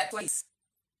 It's that place.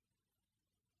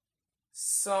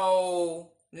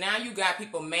 So now you got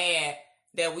people mad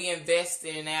that we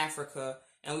invested in Africa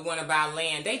and we want to buy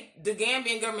land. The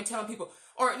Gambian government telling people,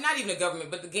 or not even the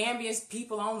government, but the Gambian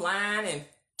people online and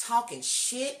talking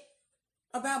shit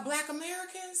about black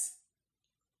Americans.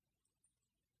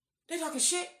 They talking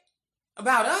shit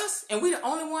about us, and we the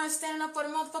only ones standing up for the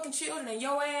motherfucking children, and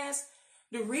your ass.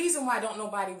 The reason why don't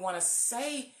nobody want to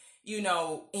say,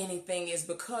 anything is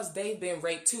because they've been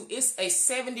raped too. It's a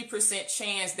 70%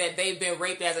 chance that they've been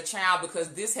raped as a child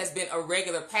because this has been a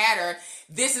regular pattern.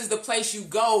 This is the place you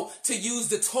go to use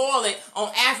the toilet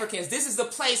on Africans. This is the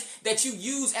place that you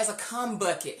use as a cum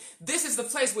bucket. This is the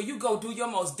place where you go do your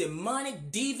most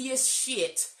demonic, devious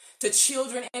shit to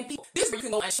children and people. This is where you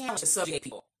can go and challenge the subject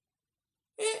people.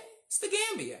 It's the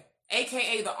Gambia,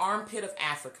 aka the armpit of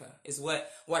Africa, is what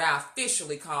I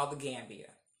officially call the Gambia.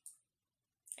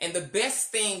 And the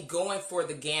best thing going for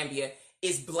the Gambia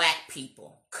is black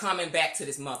people coming back to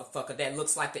this motherfucker that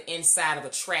looks like the inside of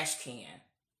a trash can.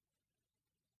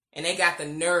 And they got the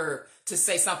nerve to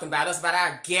say something about us, about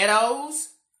our ghettos.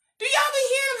 Do y'all be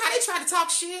hearing them how they try to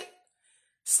talk shit?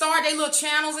 Start their little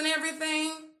channels and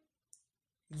everything?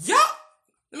 Yup.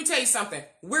 Let me tell you something.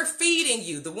 We're feeding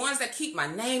you. The ones that keep my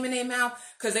name in their mouth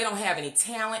because they don't have any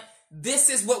talent. This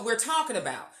is what we're talking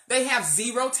about. They have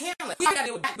zero talent. We got to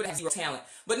deal with black people that have zero talent.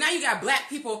 But now you got black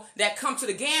people that come to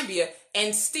the Gambia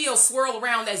and still swirl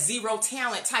around that zero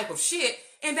talent type of shit,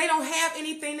 and they don't have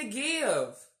anything to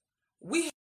give. We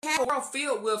have a world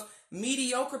filled with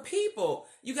mediocre people.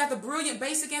 You got the brilliant,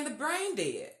 basic, and the brain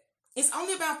dead. It's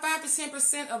only about 5 to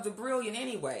 10% of the brilliant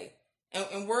anyway.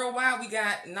 And worldwide, we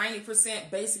got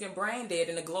 90% basic and brain dead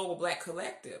in the global black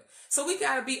collective. So we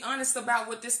got to be honest about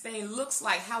what this thing looks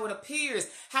like, how it appears,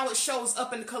 how it shows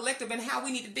up in the collective, and how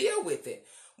we need to deal with it.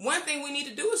 One thing we need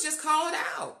to do is just call it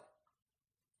out.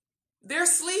 They're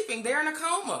sleeping. They're in a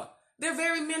coma. They're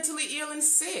very mentally ill and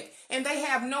sick. And they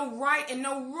have no right and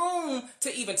no room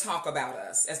to even talk about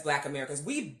us as black Americans.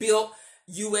 We built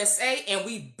USA and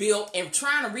we built and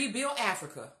trying to rebuild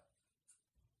Africa.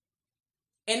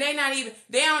 And they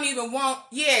don't even want,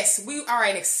 yes, we are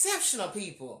an exceptional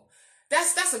people.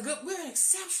 We're an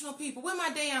exceptional people. Where my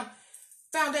damn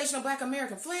foundational black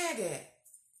American flag at?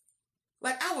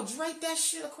 Like, I would drape that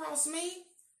shit across me.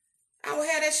 I would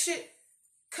have that shit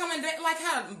coming down, like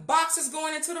how boxers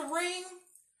going into the ring.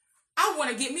 I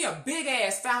want to get me a big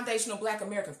ass foundational Black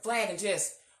American flag and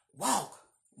just walk.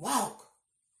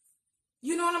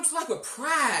 You know what I'm saying? Like with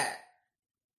pride.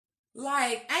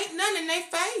 Like, ain't nothing in their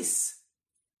face.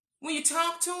 When you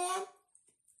talk to them,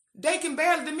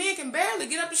 the men can barely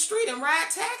get up the street and ride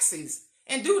taxis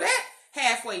and do that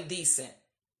halfway decent.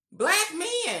 Black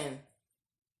men,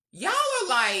 y'all are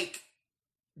like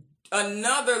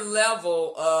another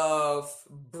level of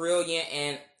brilliant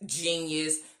and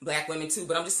genius. Black women too,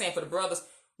 but I'm just saying for the brothers,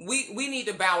 we need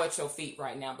to bow at your feet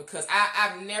right now, because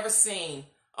I've never seen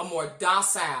a more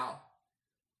docile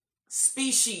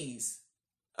species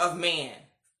of man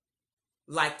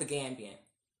like the Gambian.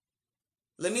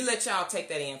 Let me let y'all take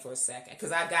that in for a second,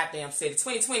 because I goddamn said it.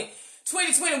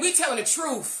 2020, we telling the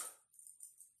truth.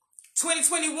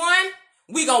 2021,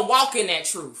 we gonna walk in that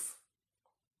truth.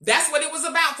 That's what it was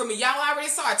about for me. Y'all already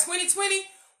saw it. 2020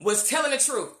 was telling the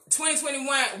truth.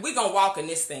 2021, we gonna walk in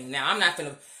this thing. Now, I'm not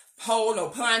gonna hold no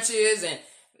punches and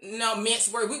no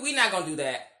mince words. We not gonna do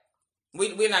that.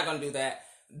 We're not gonna do that.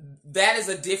 That is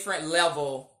a different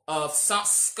level of some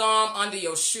scum under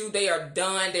your shoe. They are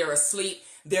done. They're asleep.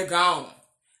 They're gone.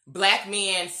 Black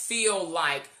men feel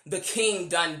like the king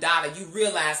done died. You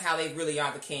realize how they really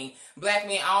are the king. Black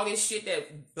men, all this shit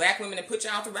that black women that put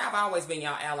y'all through, I've always been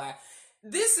y'all ally.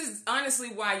 This is honestly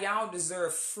why y'all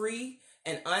deserve free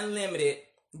and unlimited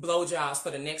blowjobs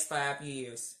for the next 5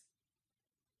 years.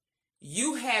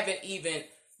 You haven't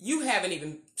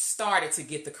even started to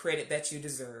get the credit that you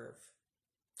deserve.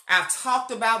 I've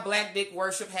talked about black dick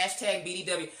worship, hashtag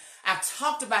BDW. I've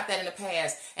talked about that in the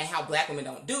past and how black women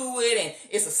don't do it, and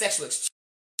it's a sexual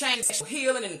exchange, sexual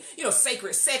healing, and, you know,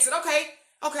 sacred sex. And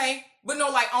okay. But no,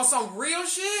 like on some real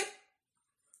shit,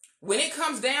 when it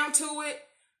comes down to it,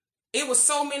 it was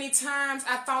so many times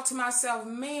I thought to myself,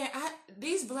 man,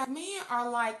 these black men are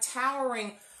like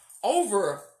towering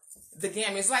over the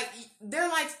game. It's like they're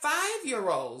like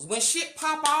 5-year-olds. When shit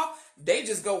pop off, they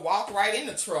just go walk right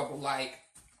into trouble. Like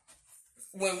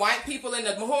when white people in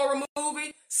the horror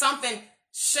movie, something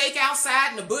shake outside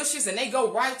in the bushes and they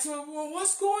go right to it. Well,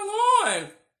 what's going on?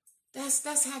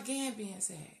 That's how Gambians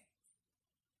act.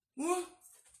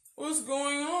 What's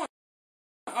going on?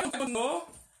 I don't know.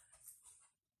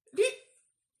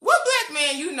 What black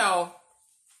man you know?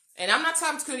 And I'm not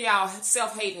talking to y'all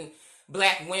self-hating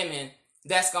black women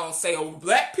that's gonna say, oh,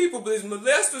 black people is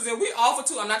molesters and we offer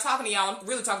to. I'm not talking to y'all. I'm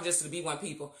really talking just to the B1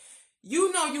 people.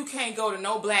 You know you can't go to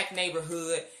no black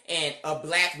neighborhood and a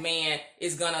black man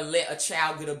is gonna let a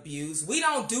child get abused. We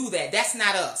don't do that. That's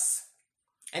not us.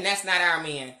 And that's not our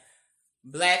men.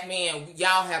 Black men,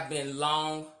 y'all have been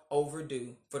long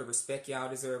overdue for the respect y'all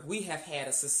deserve. We have had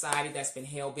a society that's been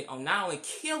hell-bent on not only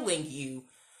killing you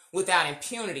without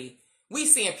impunity. We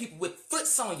seeing people with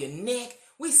foots on your neck.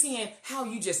 We seeing how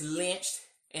you just lynched.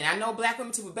 And I know black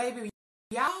women too, but baby,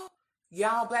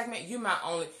 y'all black men, you're my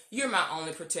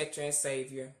only protector and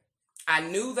savior. I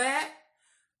knew that,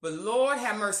 but Lord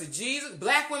have mercy, Jesus.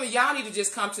 Black women, y'all need to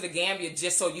just come to the Gambia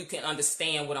just so you can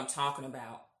understand what I'm talking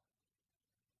about.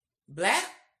 Black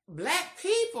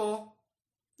people,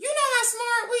 you know how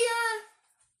smart we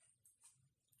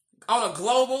are on a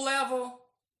global level.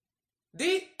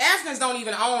 The Africans don't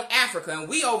even own Africa, and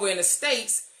we over in the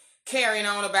States carrying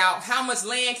on about how much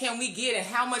land can we get and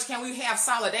how much can we have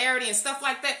solidarity and stuff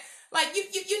like that. Like,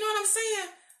 you know what I'm saying?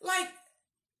 Like,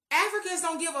 Africans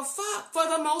don't give a fuck for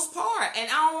the most part. And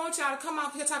I don't want y'all to come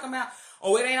out here talking about,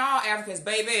 oh, it ain't all Africans,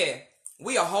 baby.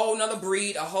 We a whole nother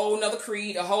breed, a whole nother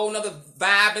creed, a whole nother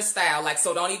vibe and style. Like,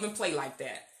 so don't even play like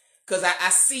that. Because I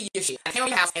see your shit. I tell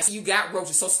your house and see you got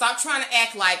roaches. So stop trying to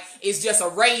act like it's just a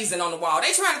raisin on the wall.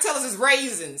 They trying to tell us it's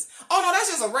raisins. Oh, no, that's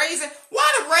just a raisin.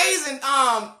 Why the raisin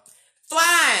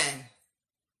flying?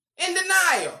 In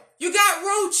denial. You got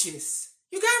roaches.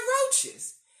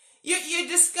 You're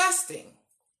disgusting.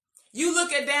 You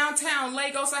look at downtown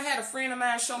Lagos. I had a friend of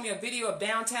mine show me a video of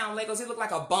downtown Lagos. It looked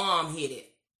like a bomb hit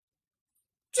it.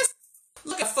 Just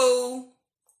look at fool.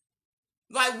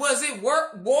 Like, was it war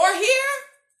here?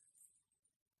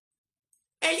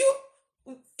 And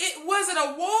was it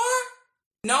a war?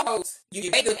 No,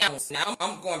 you bathe with animals. Now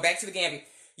I'm going back to the Gambia.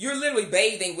 You're literally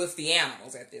bathing with the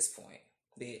animals at this point,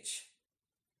 bitch.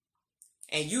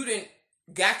 And you didn't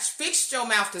fixed your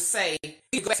mouth to say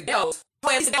bells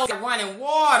are running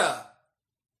water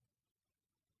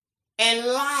and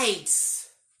lights.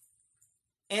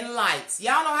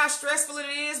 Y'all know how stressful it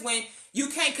is when you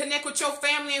can't connect with your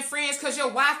family and friends because your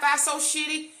Wi-Fi so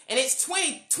shitty and it's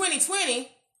 2020.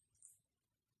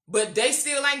 But they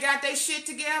still ain't got their shit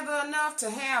together enough to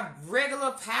have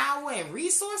regular power and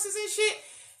resources and shit.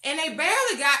 And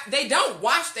they don't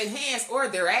wash their hands or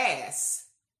their ass.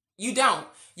 You don't.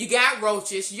 You got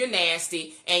roaches, you're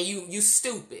nasty, and you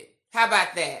stupid. How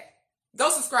about that? Go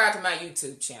subscribe to my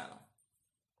YouTube channel.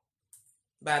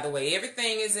 By the way,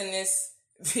 everything is in this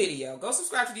video. Go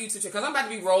subscribe to the YouTube channel, because I'm about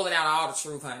to be rolling out all the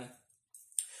truth, honey.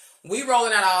 We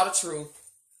rolling out all the truth.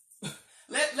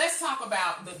 Let's talk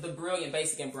about the brilliant,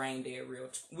 basic, and brain dead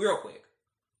real quick.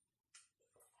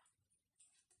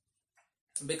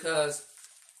 Because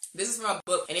this is from a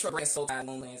book, and it's from Soul by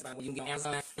Moonlands. You can get on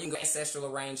Amazon, you can go to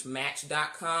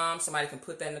ancestralarrangematch.com. Somebody can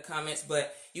put that in the comments,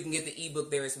 but you can get the ebook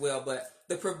there as well. But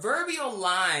the proverbial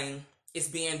line is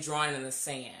being drawn in the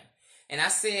sand. And I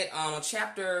said on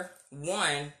chapter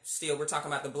 1, still we're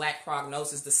talking about the black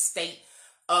prognosis, the state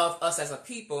of us as a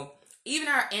people. Even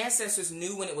our ancestors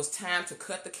knew when it was time to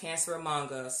cut the cancer among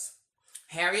us.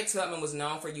 Harriet Tubman was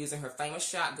known for using her famous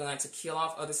shotgun to kill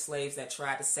off other slaves that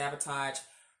tried to sabotage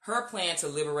her plan to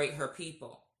liberate her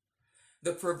people.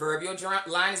 The proverbial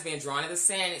line is being drawn in the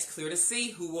sand. It's clear to see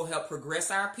who will help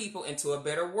progress our people into a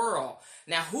better world.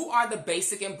 Now, who are the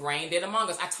basic and brain dead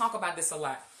among us? I talk about this a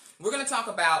lot. We're going to talk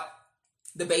about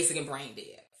the basic and brain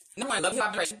dead. Number 1, love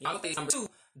population. Number 2,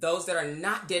 those that are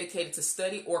not dedicated to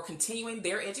study or continuing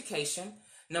their education.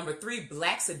 Number 3,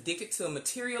 blacks addicted to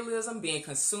materialism, being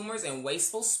consumers and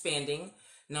wasteful spending.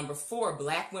 Number 4,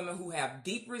 black women who have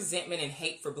deep resentment and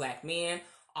hate for black men.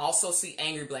 Also see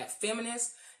angry black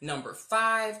feminists. Number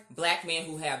 5, black men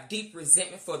who have deep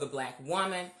resentment for the black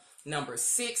woman. Number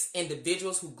 6,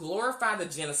 individuals who glorify the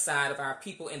genocide of our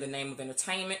people in the name of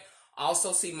entertainment.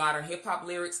 Also see modern hip hop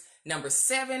lyrics. Number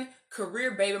 7,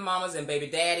 career baby mamas and baby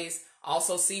daddies.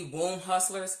 Also see womb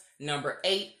hustlers. Number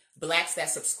 8, blacks that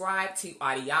subscribe to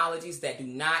ideologies that do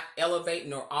not elevate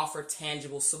nor offer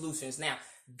tangible solutions. Now,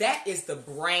 that is the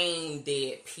brain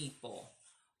dead people.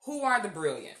 Who are the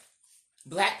brilliant?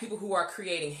 Black people who are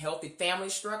creating healthy family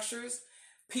structures,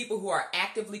 people who are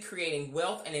actively creating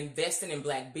wealth and investing in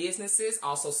black businesses,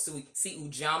 also see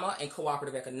Ujamaa and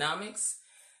cooperative economics.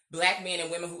 Black men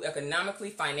and women who economically,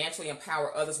 financially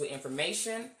empower others with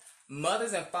information.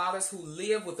 Mothers and fathers who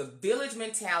live with a village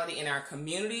mentality in our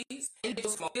communities.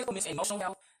 Individuals with physical and emotional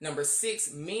health. Number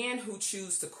 6, men who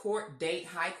choose to court, date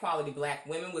high-quality black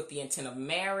women with the intent of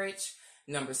marriage.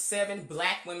 Number 7,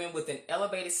 black women with an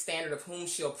elevated standard of whom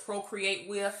she'll procreate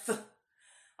with.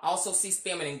 Also see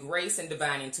feminine grace and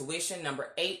divine intuition. Number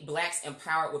 8, blacks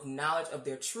empowered with knowledge of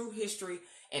their true history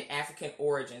and African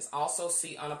origins. Also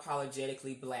see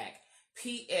unapologetically black.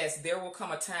 P.S. There will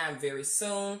come a time very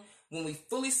soon when we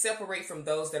fully separate from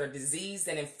those that are diseased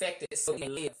and infected so we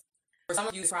can live. For some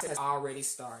of you, this process has already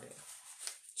started.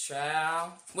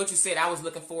 Child, what you said, I was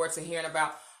looking forward to hearing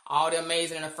about all the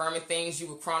amazing and affirming things you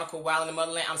would chronicle while in the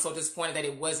motherland. I'm so disappointed that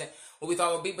it wasn't what we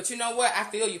thought it would be. But you know what? I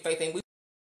feel you, Faith. And we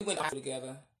went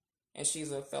together. And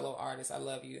she's a fellow artist. I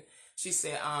love you. She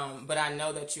said, but I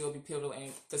know that you'll be pivotal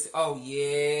and oh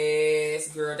yes,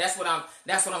 girl. That's what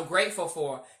I'm grateful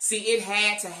for. See, it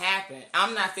had to happen.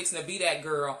 I'm not fixing to be that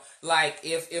girl. Like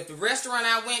if the restaurant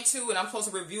I went to and I'm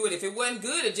supposed to review it, if it wasn't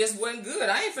good, it just wasn't good.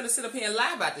 I ain't finna sit up here and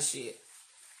lie about the shit.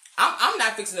 I'm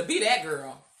not fixing to be that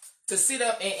girl to sit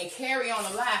up and carry on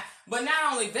a lie. But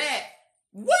not only that,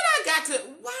 why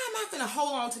am I finna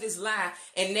hold on to this lie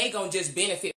and they gonna just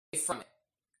benefit from it?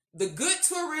 The good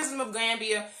tourism of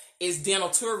Gambia is dental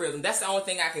tourism. That's the only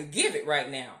thing I can give it right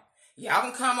now. Y'all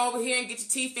can come over here and get your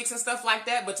teeth fixed and stuff like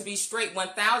that, but to be straight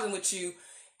 1,000 with you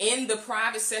in the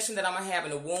private session that I'm going to have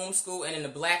in the womb school and in the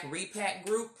Black Repack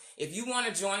group, if you want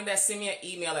to join that, send me an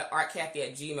email at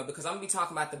artcathy@gmail.com because I'm going to be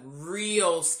talking about the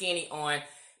real skinny on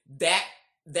that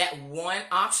one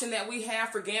option that we have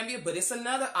for Gambia, but it's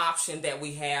another option that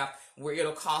we have where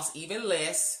it'll cost even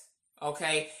less,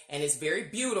 okay? And it's very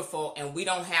beautiful, and we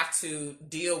don't have to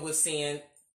deal with seeing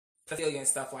pedophilia and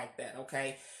stuff like that,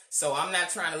 okay? So I'm not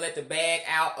trying to let the bag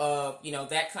out of,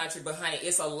 that country, but honey,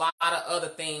 it's a lot of other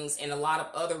things and a lot of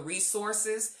other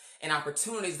resources and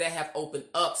opportunities that have opened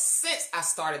up since I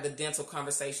started the dental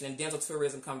conversation and dental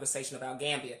tourism conversation about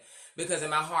Gambia. Because in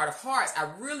my heart of hearts, I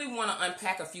really want to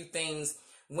unpack a few things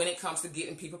when it comes to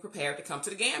getting people prepared to come to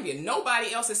the Gambia.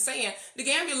 Nobody else is saying the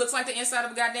Gambia looks like the inside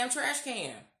of a goddamn trash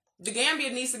can. The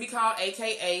Gambia needs to be called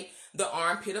AKA the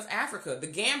armpit of Africa. The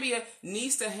Gambia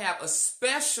needs to have a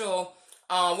special,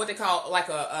 what they call like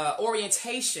a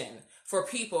orientation for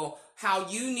people, how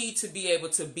you need to be able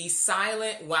to be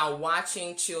silent while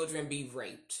watching children be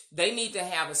raped. They need to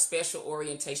have a special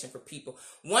orientation for people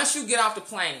once you get off the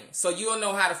plane, so you'll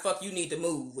know how the fuck you need to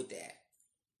move with that.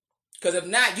 Because if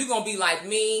not, you're going to be like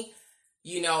me,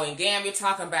 in Gambia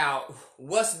talking about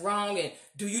what's wrong and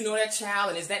do you know that child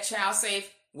and is that child safe?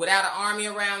 Without an army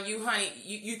around you, honey,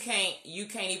 you can't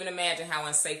even imagine how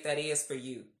unsafe that is for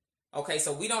you. Okay,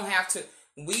 so we do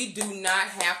not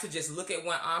have to just look at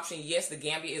one option. Yes, the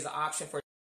Gambia is an option for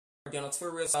dental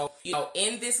tourism. So,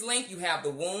 in this link, you have the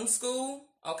womb school,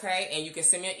 okay? And you can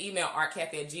send me an email,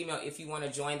 artcafe@gmail.com, if you want to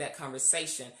join that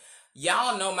conversation.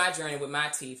 Y'all know my journey with my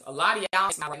teeth. A lot of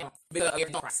y'all smile right now because of your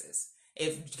prices.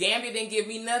 If Gambia didn't give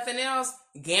me nothing else,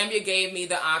 Gambia gave me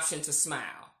the option to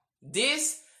smile.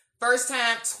 This first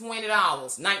time, $20,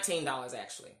 $19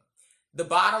 actually. The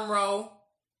bottom row,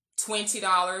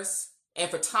 $20. And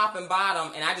for top and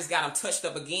bottom, and I just got them touched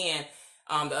up again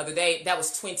the other day, that was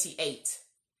 $28.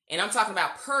 And I'm talking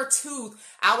about per tooth,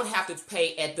 I would have to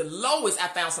pay at the lowest. I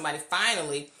found somebody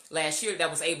finally last year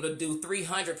that was able to do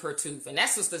 $300 per tooth. And that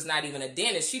sister's not even a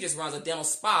dentist. She just runs a dental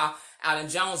spa out in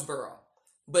Jonesboro.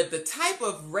 But the type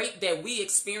of rate that we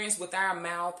experience with our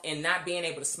mouth and not being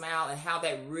able to smile and how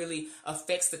that really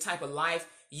affects the type of life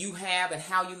you have and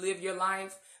how you live your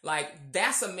life, like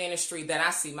that's a ministry that I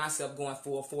see myself going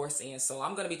full force in. So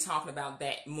I'm going to be talking about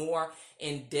that more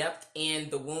in depth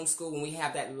in the womb school when we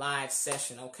have that live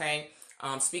session, okay?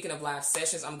 Speaking of live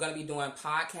sessions, I'm going to be doing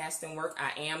podcasting work.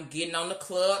 I am getting on the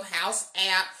Clubhouse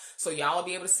app, so y'all will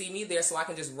be able to see me there so I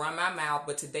can just run my mouth.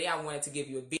 But today I wanted to give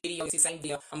you a video. It's the same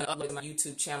video. I'm going to upload to my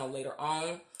YouTube channel later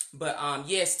on. But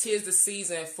yes, 'tis the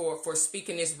season for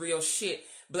speaking this real shit.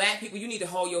 Black people, you need to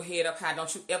hold your head up high.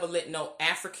 Don't you ever let no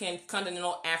African,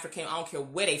 continental African, I don't care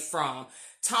where they from,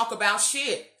 talk about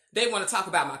shit. They want to talk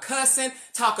about my cussing,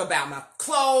 talk about my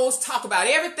clothes, talk about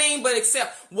everything but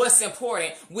except what's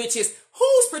important, which is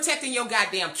who's protecting your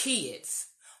goddamn kids?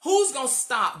 Who's going to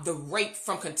stop the rape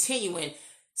from continuing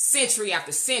century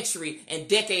after century and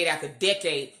decade after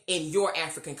decade in your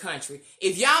African country?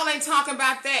 If y'all ain't talking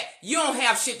about that, you don't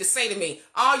have shit to say to me.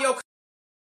 All your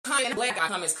black guy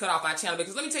comments cut off my channel,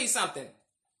 because let me tell you something.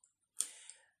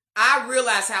 I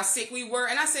realized how sick we were,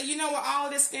 and I said, you know what, all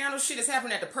this scandal shit is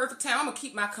happening at the perfect time. I'm gonna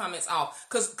keep my comments off,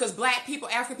 cause black people,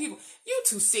 African people, you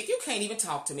too sick. You can't even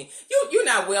talk to me. You're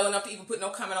not well enough to even put no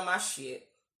comment on my shit.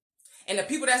 And the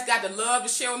people that's got the love to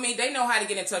share with me, they know how to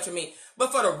get in touch with me.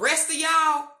 But for the rest of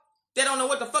y'all that don't know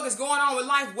what the fuck is going on with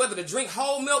life, whether to drink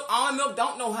whole milk, almond milk,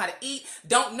 don't know how to eat,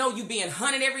 don't know you being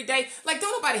hunted every day, like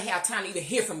don't nobody have time to even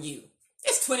hear from you.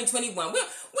 It's 2021. We're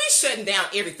shutting down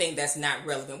everything that's not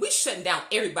relevant. We're shutting down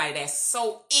everybody that's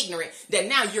so ignorant that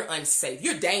now you're unsafe.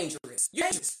 You're dangerous. You're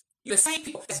dangerous. You're the same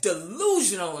people that's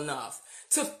delusional enough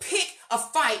to pick a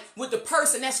fight with the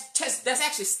person that's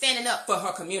actually standing up for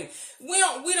her community. We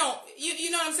don't,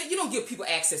 you know what I'm saying? You don't give people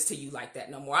access to you like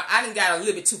that no more. I done got a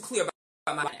little bit too clear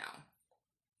about my now.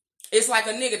 It's like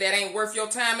a nigga that ain't worth your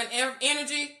time and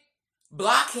energy.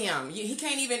 Block him. He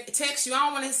can't even text you. I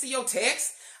don't want to see your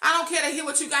text. I don't care to hear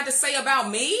what you got to say about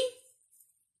me.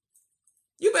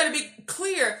 You better be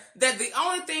clear that the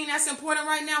only thing that's important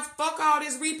right now, fuck all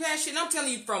this repass shit. And I'm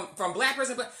telling you from black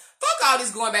person, but fuck all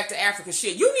this going back to Africa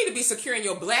shit. You need to be securing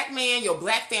your black man, your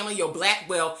black family, your black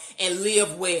wealth, and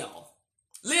live well.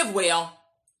 Live well.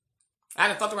 I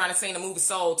done fucked around and seen the movie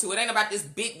Soul too. It ain't about this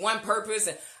big one purpose.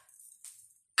 And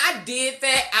I did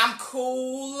that. I'm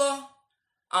cool.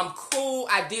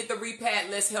 I did the repat.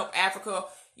 Let's help Africa.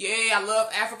 Yay, I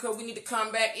love Africa. We need to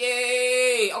come back.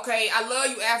 Yay. Okay, I love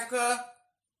you, Africa.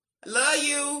 I love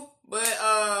you.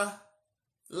 But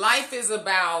life is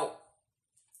about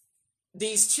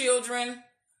these children.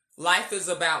 Life is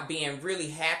about being really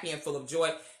happy and full of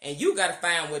joy. And you got to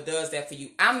find what does that for you.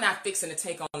 I'm not fixing to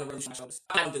take on the revolution. I'm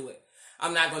not going to do it.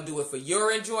 I'm not going to do it for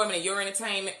your enjoyment and your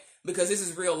entertainment, because this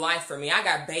is real life for me. I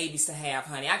got babies to have,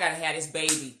 honey. I got to have this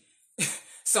baby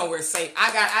somewhere safe.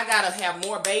 I gotta have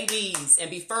more babies and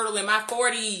be fertile in my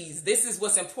 40s. This is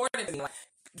what's important to me. Like,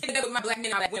 get up with my black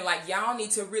men, like y'all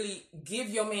need to really give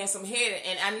your man some head.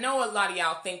 And I know a lot of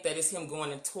y'all think that it's him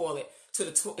going to the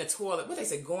toilet. What they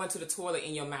say, going to the toilet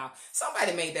in your mouth.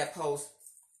 Somebody made that post,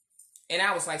 and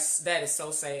I was like, that is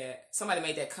so sad. Somebody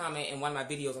made that comment in one of my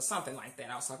videos or something like that.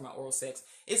 I was talking about oral sex.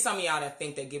 It's some of y'all that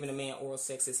think that giving a man oral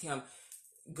sex is him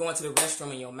going to the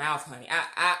restroom in your mouth, honey.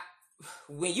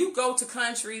 When you go to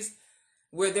countries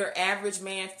where their average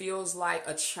man feels like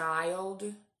a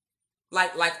child,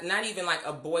 like not even like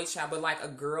a boy child, but like a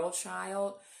girl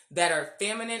child, that are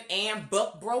feminine and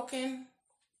buck broken,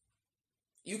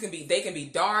 they can be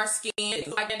dark skinned,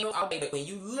 like that all day, but when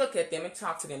you look at them and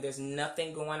talk to them, there's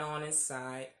nothing going on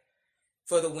inside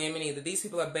for the women either. These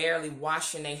people are barely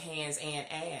washing their hands and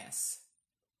ass.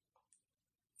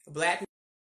 Black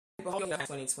people,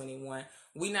 2021.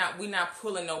 We not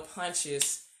pulling no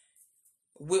punches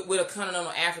with a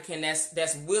continental African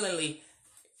that's willingly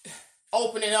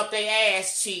opening up their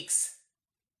ass cheeks.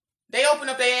 They open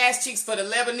up their ass cheeks for the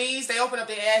Lebanese. They open up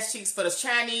their ass cheeks for the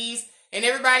Chinese and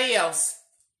everybody else.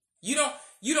 You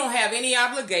don't have any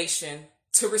obligation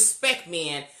to respect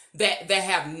men that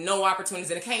have no opportunities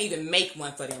and can't even make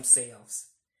one for themselves.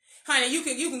 Honey, you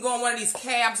can go on one of these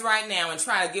cabs right now and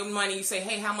try to give them money. You say,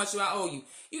 hey, how much do I owe you?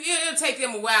 It'll take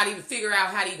them a while to even figure out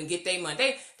how to even get their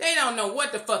money. They don't know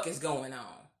what the fuck is going on.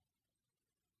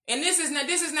 And this is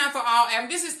not for all. I'm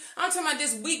talking about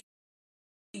this weak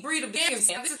breed of gambling.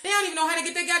 They don't even know how to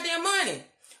get their goddamn money.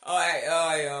 All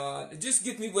right, just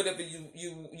give me whatever you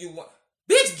want.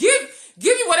 Bitch,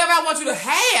 give me whatever I want you to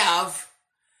have.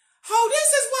 Oh,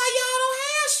 this is why y'all don't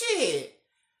have shit.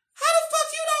 How the fuck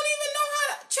you don't even know how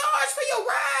to charge for your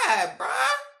ride,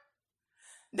 bruh?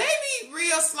 They be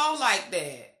real slow like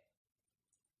that.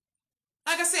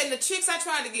 Like I said, the chicks I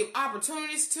tried to give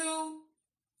opportunities to,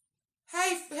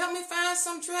 hey, help me find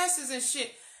some dresses and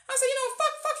shit. I said,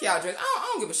 fuck y'all dress.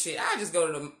 I don't give a shit. I just go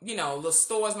to the, little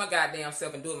stores my goddamn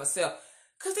self and do it myself.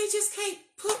 Because they just can't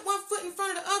put one foot in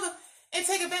front of the other and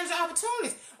take advantage of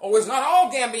opportunities. Oh, it's not all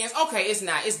Gambians. Okay, it's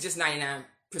not. It's just 99%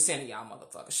 of y'all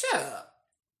motherfuckers. Shut up.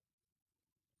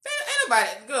 Ain't nobody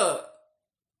good.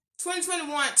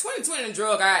 2020 and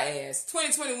drug our ass.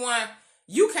 2021,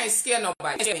 you can't scare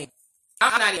nobody.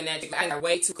 I'm not even that. I'm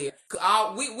way too clear.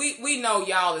 We know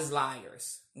y'all is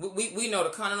liars. We know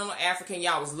the continental African,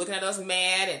 y'all was looking at us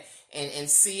mad and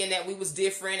seeing that we was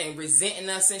different and resenting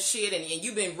us and shit. And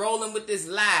you've been rolling with this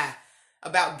lie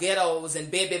about ghettos and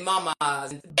baby mamas.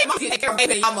 And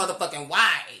baby y'all motherfucking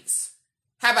wives.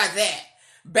 How about that?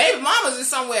 Baby mamas is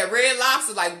somewhere at Red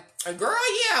Lobster like, girl,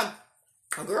 yeah.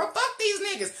 Girl, fuck these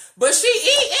niggas. But she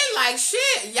eating like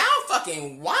shit. Y'all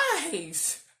fucking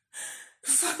wives.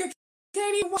 Fucking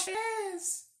can't even wash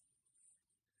ass.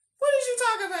 What did you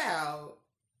talk about?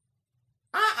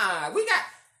 We got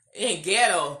in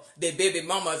ghetto, the baby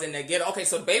mamas in the ghetto. Okay,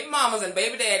 so baby mamas and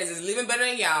baby daddies is living better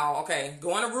than y'all. Okay,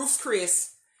 going to Ruth's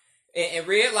Chris and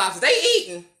Red Lobster. They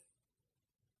eating.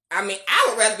 I mean, I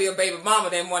would rather be a baby mama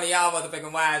than one of y'all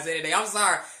motherfucking wives any day. I'm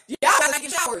sorry. Y'all gotta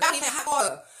get showered. Y'all need hot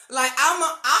water. Like,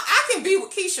 I can be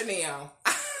with Keisha now.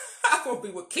 I will be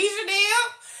with Keisha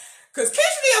now. Because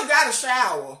Keisha now got a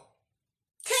shower.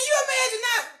 Can you imagine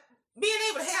not being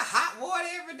able to have hot water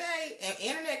every day and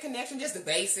internet connection, just the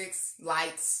basics,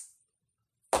 lights,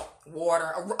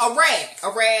 water, a rag.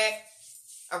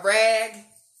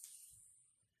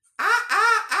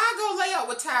 I go lay out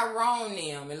with Tyrone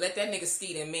them and let that nigga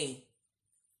skeet in me.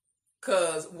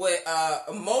 Cause what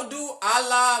Modu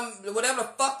Allah, whatever the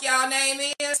fuck y'all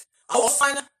name is,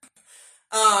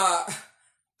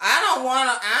 I don't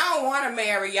wanna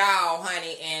marry y'all,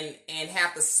 honey, and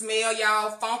have to smell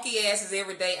y'all funky asses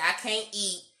every day. I can't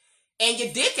eat. And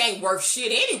your dick ain't worth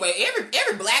shit anyway.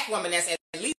 Every black woman that's at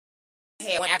least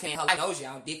had one African in her life knows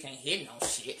y'all dick ain't hitting on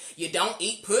shit. You don't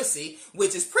eat pussy,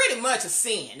 which is pretty much a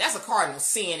sin. That's a cardinal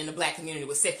sin in the black community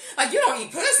with sex. Like, you don't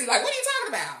eat pussy. Like, what are you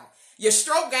talking about? Your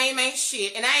stroke game ain't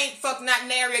shit, and I ain't fucking not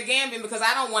nary a gambling because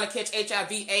I don't want to catch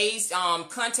HIV, AIDS,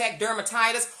 contact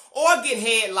dermatitis, or get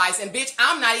head lice. And bitch,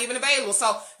 I'm not even available.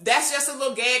 So that's just a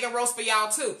little gag and roast for y'all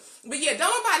too. But yeah,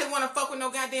 don't nobody want to fuck with no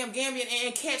goddamn Gambian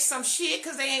and catch some shit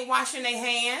because they ain't washing their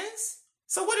hands.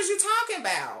 So what is you talking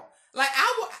about? Like,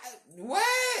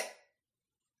 what?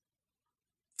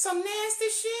 Some nasty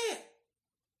shit.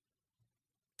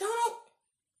 Don't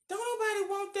nobody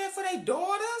want that for their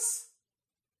daughters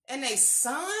and their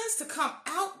sons to come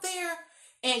out there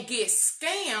and get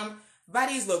scammed by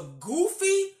these little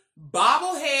goofy,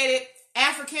 bobble-headed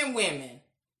African women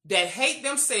that hate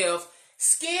themselves,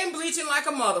 skin bleaching like a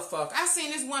motherfucker. I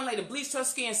seen this one lady bleach her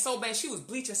skin so bad. She was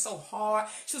bleaching so hard.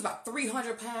 She was about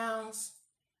 300 pounds.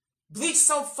 Bleached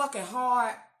so fucking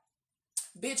hard.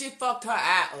 Bitch, it fucked her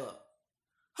eye up.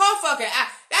 Her fucking eye.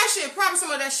 That shit, probably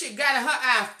some of that shit got in her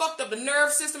eye and fucked up the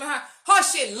nerve system in her. Her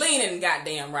shit leaning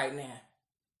goddamn right now.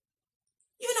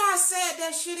 You know how sad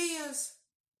that shit is?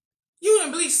 You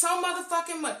done bleach so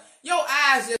motherfucking much. Your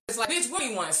eyes just like, bitch, we don't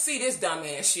even want to see this dumb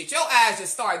ass shit. Your eyes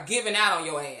just start giving out on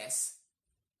your ass.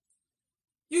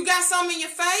 You got something in your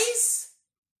face?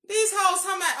 These hoes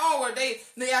talking about, oh,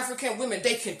 the African women,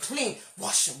 they can clean,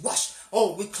 wash and wash.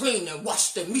 Oh, we clean and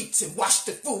wash the meats and wash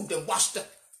the food and wash the...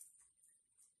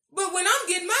 But when I'm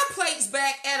getting my plates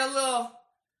back at a little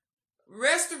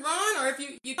restaurant, or if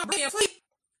you bring me a plate,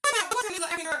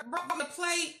 brought me a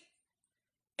plate,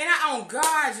 and on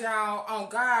God,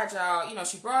 y'all, you know,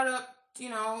 she brought up, you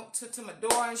know, to my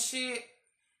door and shit.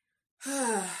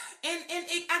 I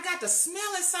got to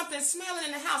smelling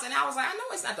in the house, and I was like, I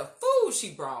know it's not the food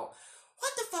she brought.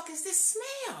 What the fuck is this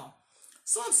smell?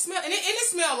 So I'm smelling, and it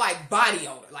smelled like body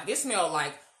odor. Like, it smelled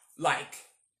like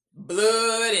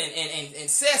blood and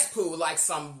cesspool, like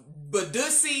some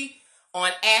badussy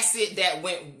on acid that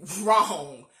went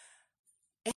wrong.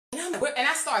 And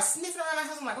I started sniffing around my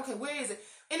house. I'm like, okay, where is it?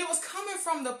 And it was coming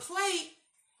from the plate.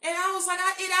 And I was like,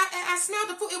 I smelled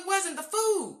the food. It wasn't the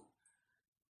food.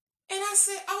 And I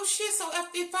said, oh shit. So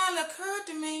it finally occurred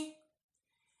to me,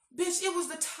 bitch, it was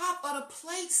the top of the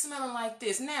plate smelling like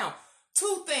this. Now,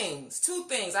 two things.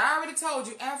 I already told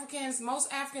you,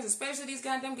 most Africans, especially these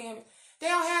goddamn Gambians, they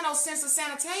don't have no sense of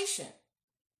sanitation.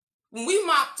 When we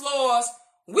mop floors,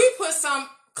 we put some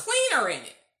cleaner in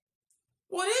it.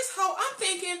 Well, this hoe, I'm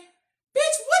thinking,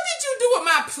 bitch, what did you do with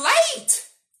my plate?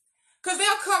 Because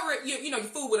they'll cover it, your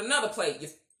food with another plate. Your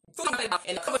food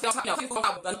and cover it on top, food with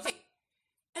another plate.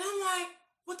 And I'm like,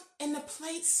 what? And the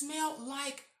plate smelled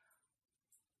like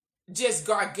just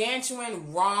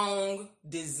gargantuan, wrong,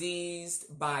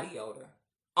 diseased body odor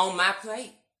on my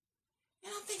plate.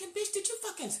 And I'm thinking, bitch, did you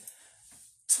fucking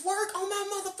twerk on my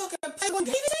motherfucking plate? What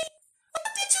did you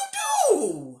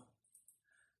do?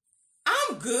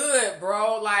 I'm good,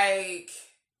 bro. Like,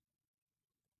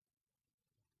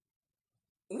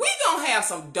 we gonna have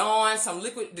some Dawn, some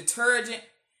liquid detergent.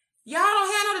 Y'all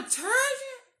don't have no detergent?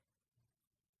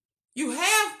 You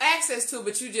have access to it,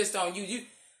 but you just don't. You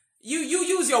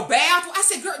use your bath. I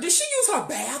said, girl, did she use her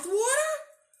bath water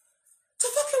to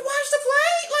fucking wash the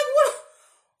plate? Like,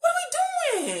 what are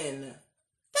we doing?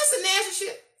 That's the nasty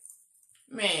shit.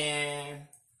 Man,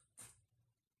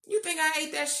 you think I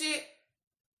ate that shit?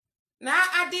 Now,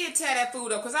 I did tear that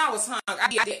food up because I was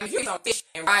hungry. I did. Here's some fish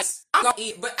and rice. I'm going to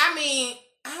eat. But, I mean,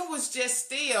 I was just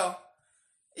still.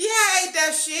 Yeah, I ate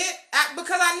that shit.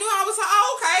 Because I knew I was like,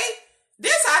 oh, okay.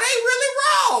 This how they really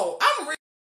roll. I'm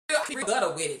real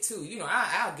gutter with it, too.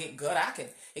 I'll get gutter. I can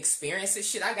experience this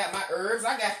shit. I got my herbs.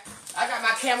 I got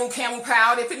my camel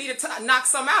powder. If it need to knock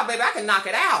some out, baby, I can knock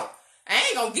it out. I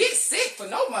ain't going to get sick for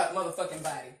no motherfucking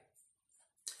body.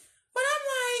 But I'm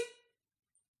like,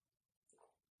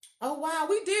 oh, wow,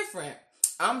 we different.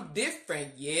 I'm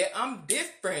different. Yeah, I'm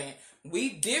different. We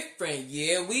different.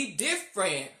 Yeah, we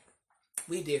different.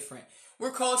 We different.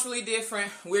 We're culturally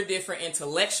different. We're different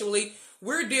intellectually.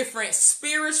 We're different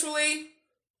spiritually.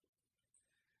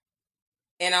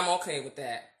 And I'm okay with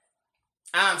that.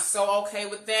 I'm so okay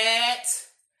with that.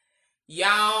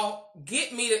 Y'all,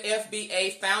 get me the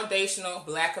FBA Foundational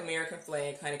Black American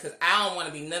flag, honey, because I don't want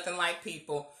to be nothing like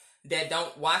people that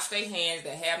don't wash their hands,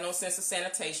 that have no sense of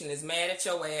sanitation, is mad at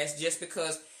your ass just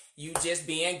because you just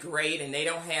being great and they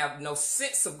don't have no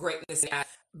sense of greatness.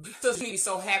 Sisters, you need to be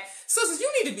so happy. Sisters,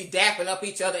 you need to be dapping up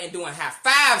each other and doing high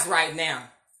fives right now.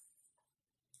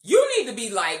 You need to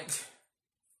be like,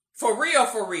 for real,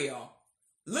 for real.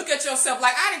 Look at yourself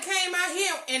like, I done came out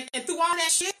here and through all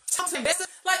that shit. Like, it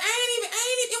wasn't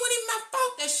even my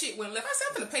fault that shit went left. I said,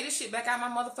 I'm finna pay this shit back out of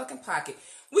my motherfucking pocket.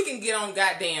 We can get on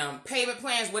goddamn payment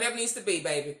plans, whatever needs to be,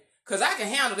 baby. Because I can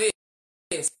handle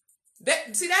this.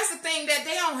 See, that's the thing that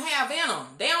they don't have in them.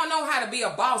 They don't know how to be a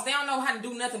boss. They don't know how to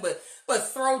do nothing but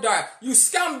throw dart. You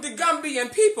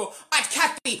scum-de-Gumbian people. Like,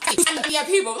 Kathy,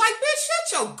 people. Like, bitch,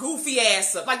 shut your goofy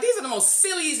ass up. Like, these are the most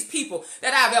silliest people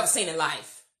that I've ever seen in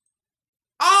life.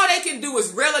 All they can do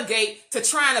is relegate to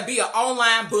trying to be an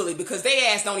online bully because they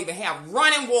ass don't even have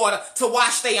running water to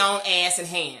wash their own ass and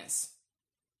hands.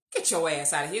 Get your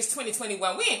ass out of here. It's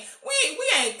 2021. We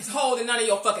ain't holding none of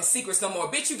your fucking secrets no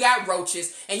more. Bitch, you got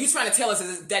roaches and you trying to tell us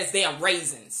that it's damn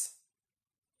raisins.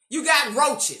 You got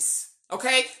roaches,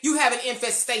 okay? You have an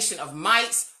infestation of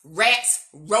mice, rats,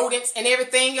 rodents, and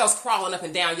everything else crawling up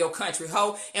and down your country,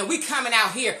 ho. And we coming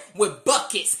out here with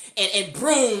buckets and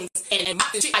brooms and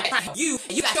shit like that. You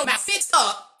got your mouth fixed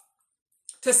up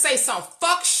to say some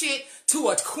fuck shit to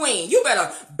a queen. You better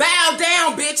bow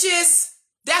down, bitches.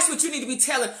 That's what you need to be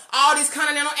telling all these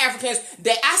continental Africans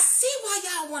that I see why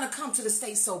y'all want to come to the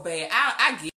States so bad.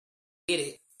 I get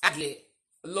it. I get it.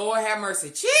 Lord have mercy.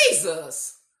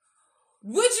 Jesus.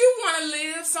 Would you want to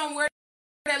live somewhere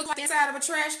that looks like the inside of a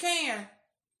trash can?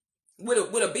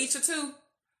 With a beach or two?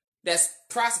 That's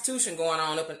prostitution going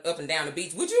on up and down the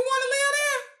beach. Would you want to live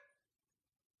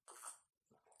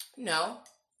there? No.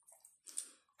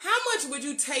 How much would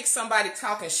you take somebody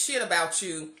talking shit about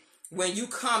you when you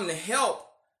come to help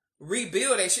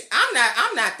rebuild that shit?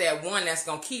 I'm not that one that's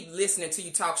gonna keep listening to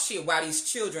you talk shit while these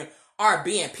children are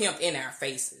being pimped in our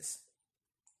faces.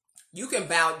 You can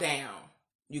bow down.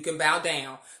 You can bow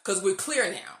down. Because we're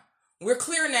clear now. We're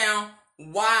clear now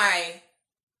why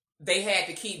they had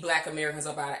to keep Black Americans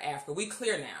up out of Africa. We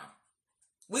clear now.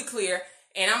 We clear.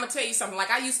 And I'm gonna tell you something. Like,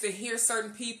 I used to hear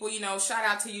certain people, shout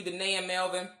out to you, Danae and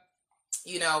Melvin,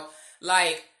 it's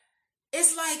like,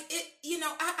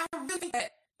 I really think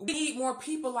that we need more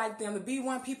people like them to be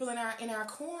one people in our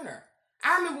corner.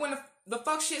 I remember when the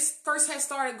fuck shit first had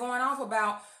started going off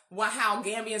about how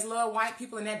Gambians love white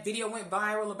people, and that video went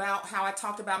viral about how I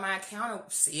talked about my account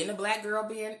of seeing a black girl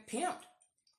being pimped.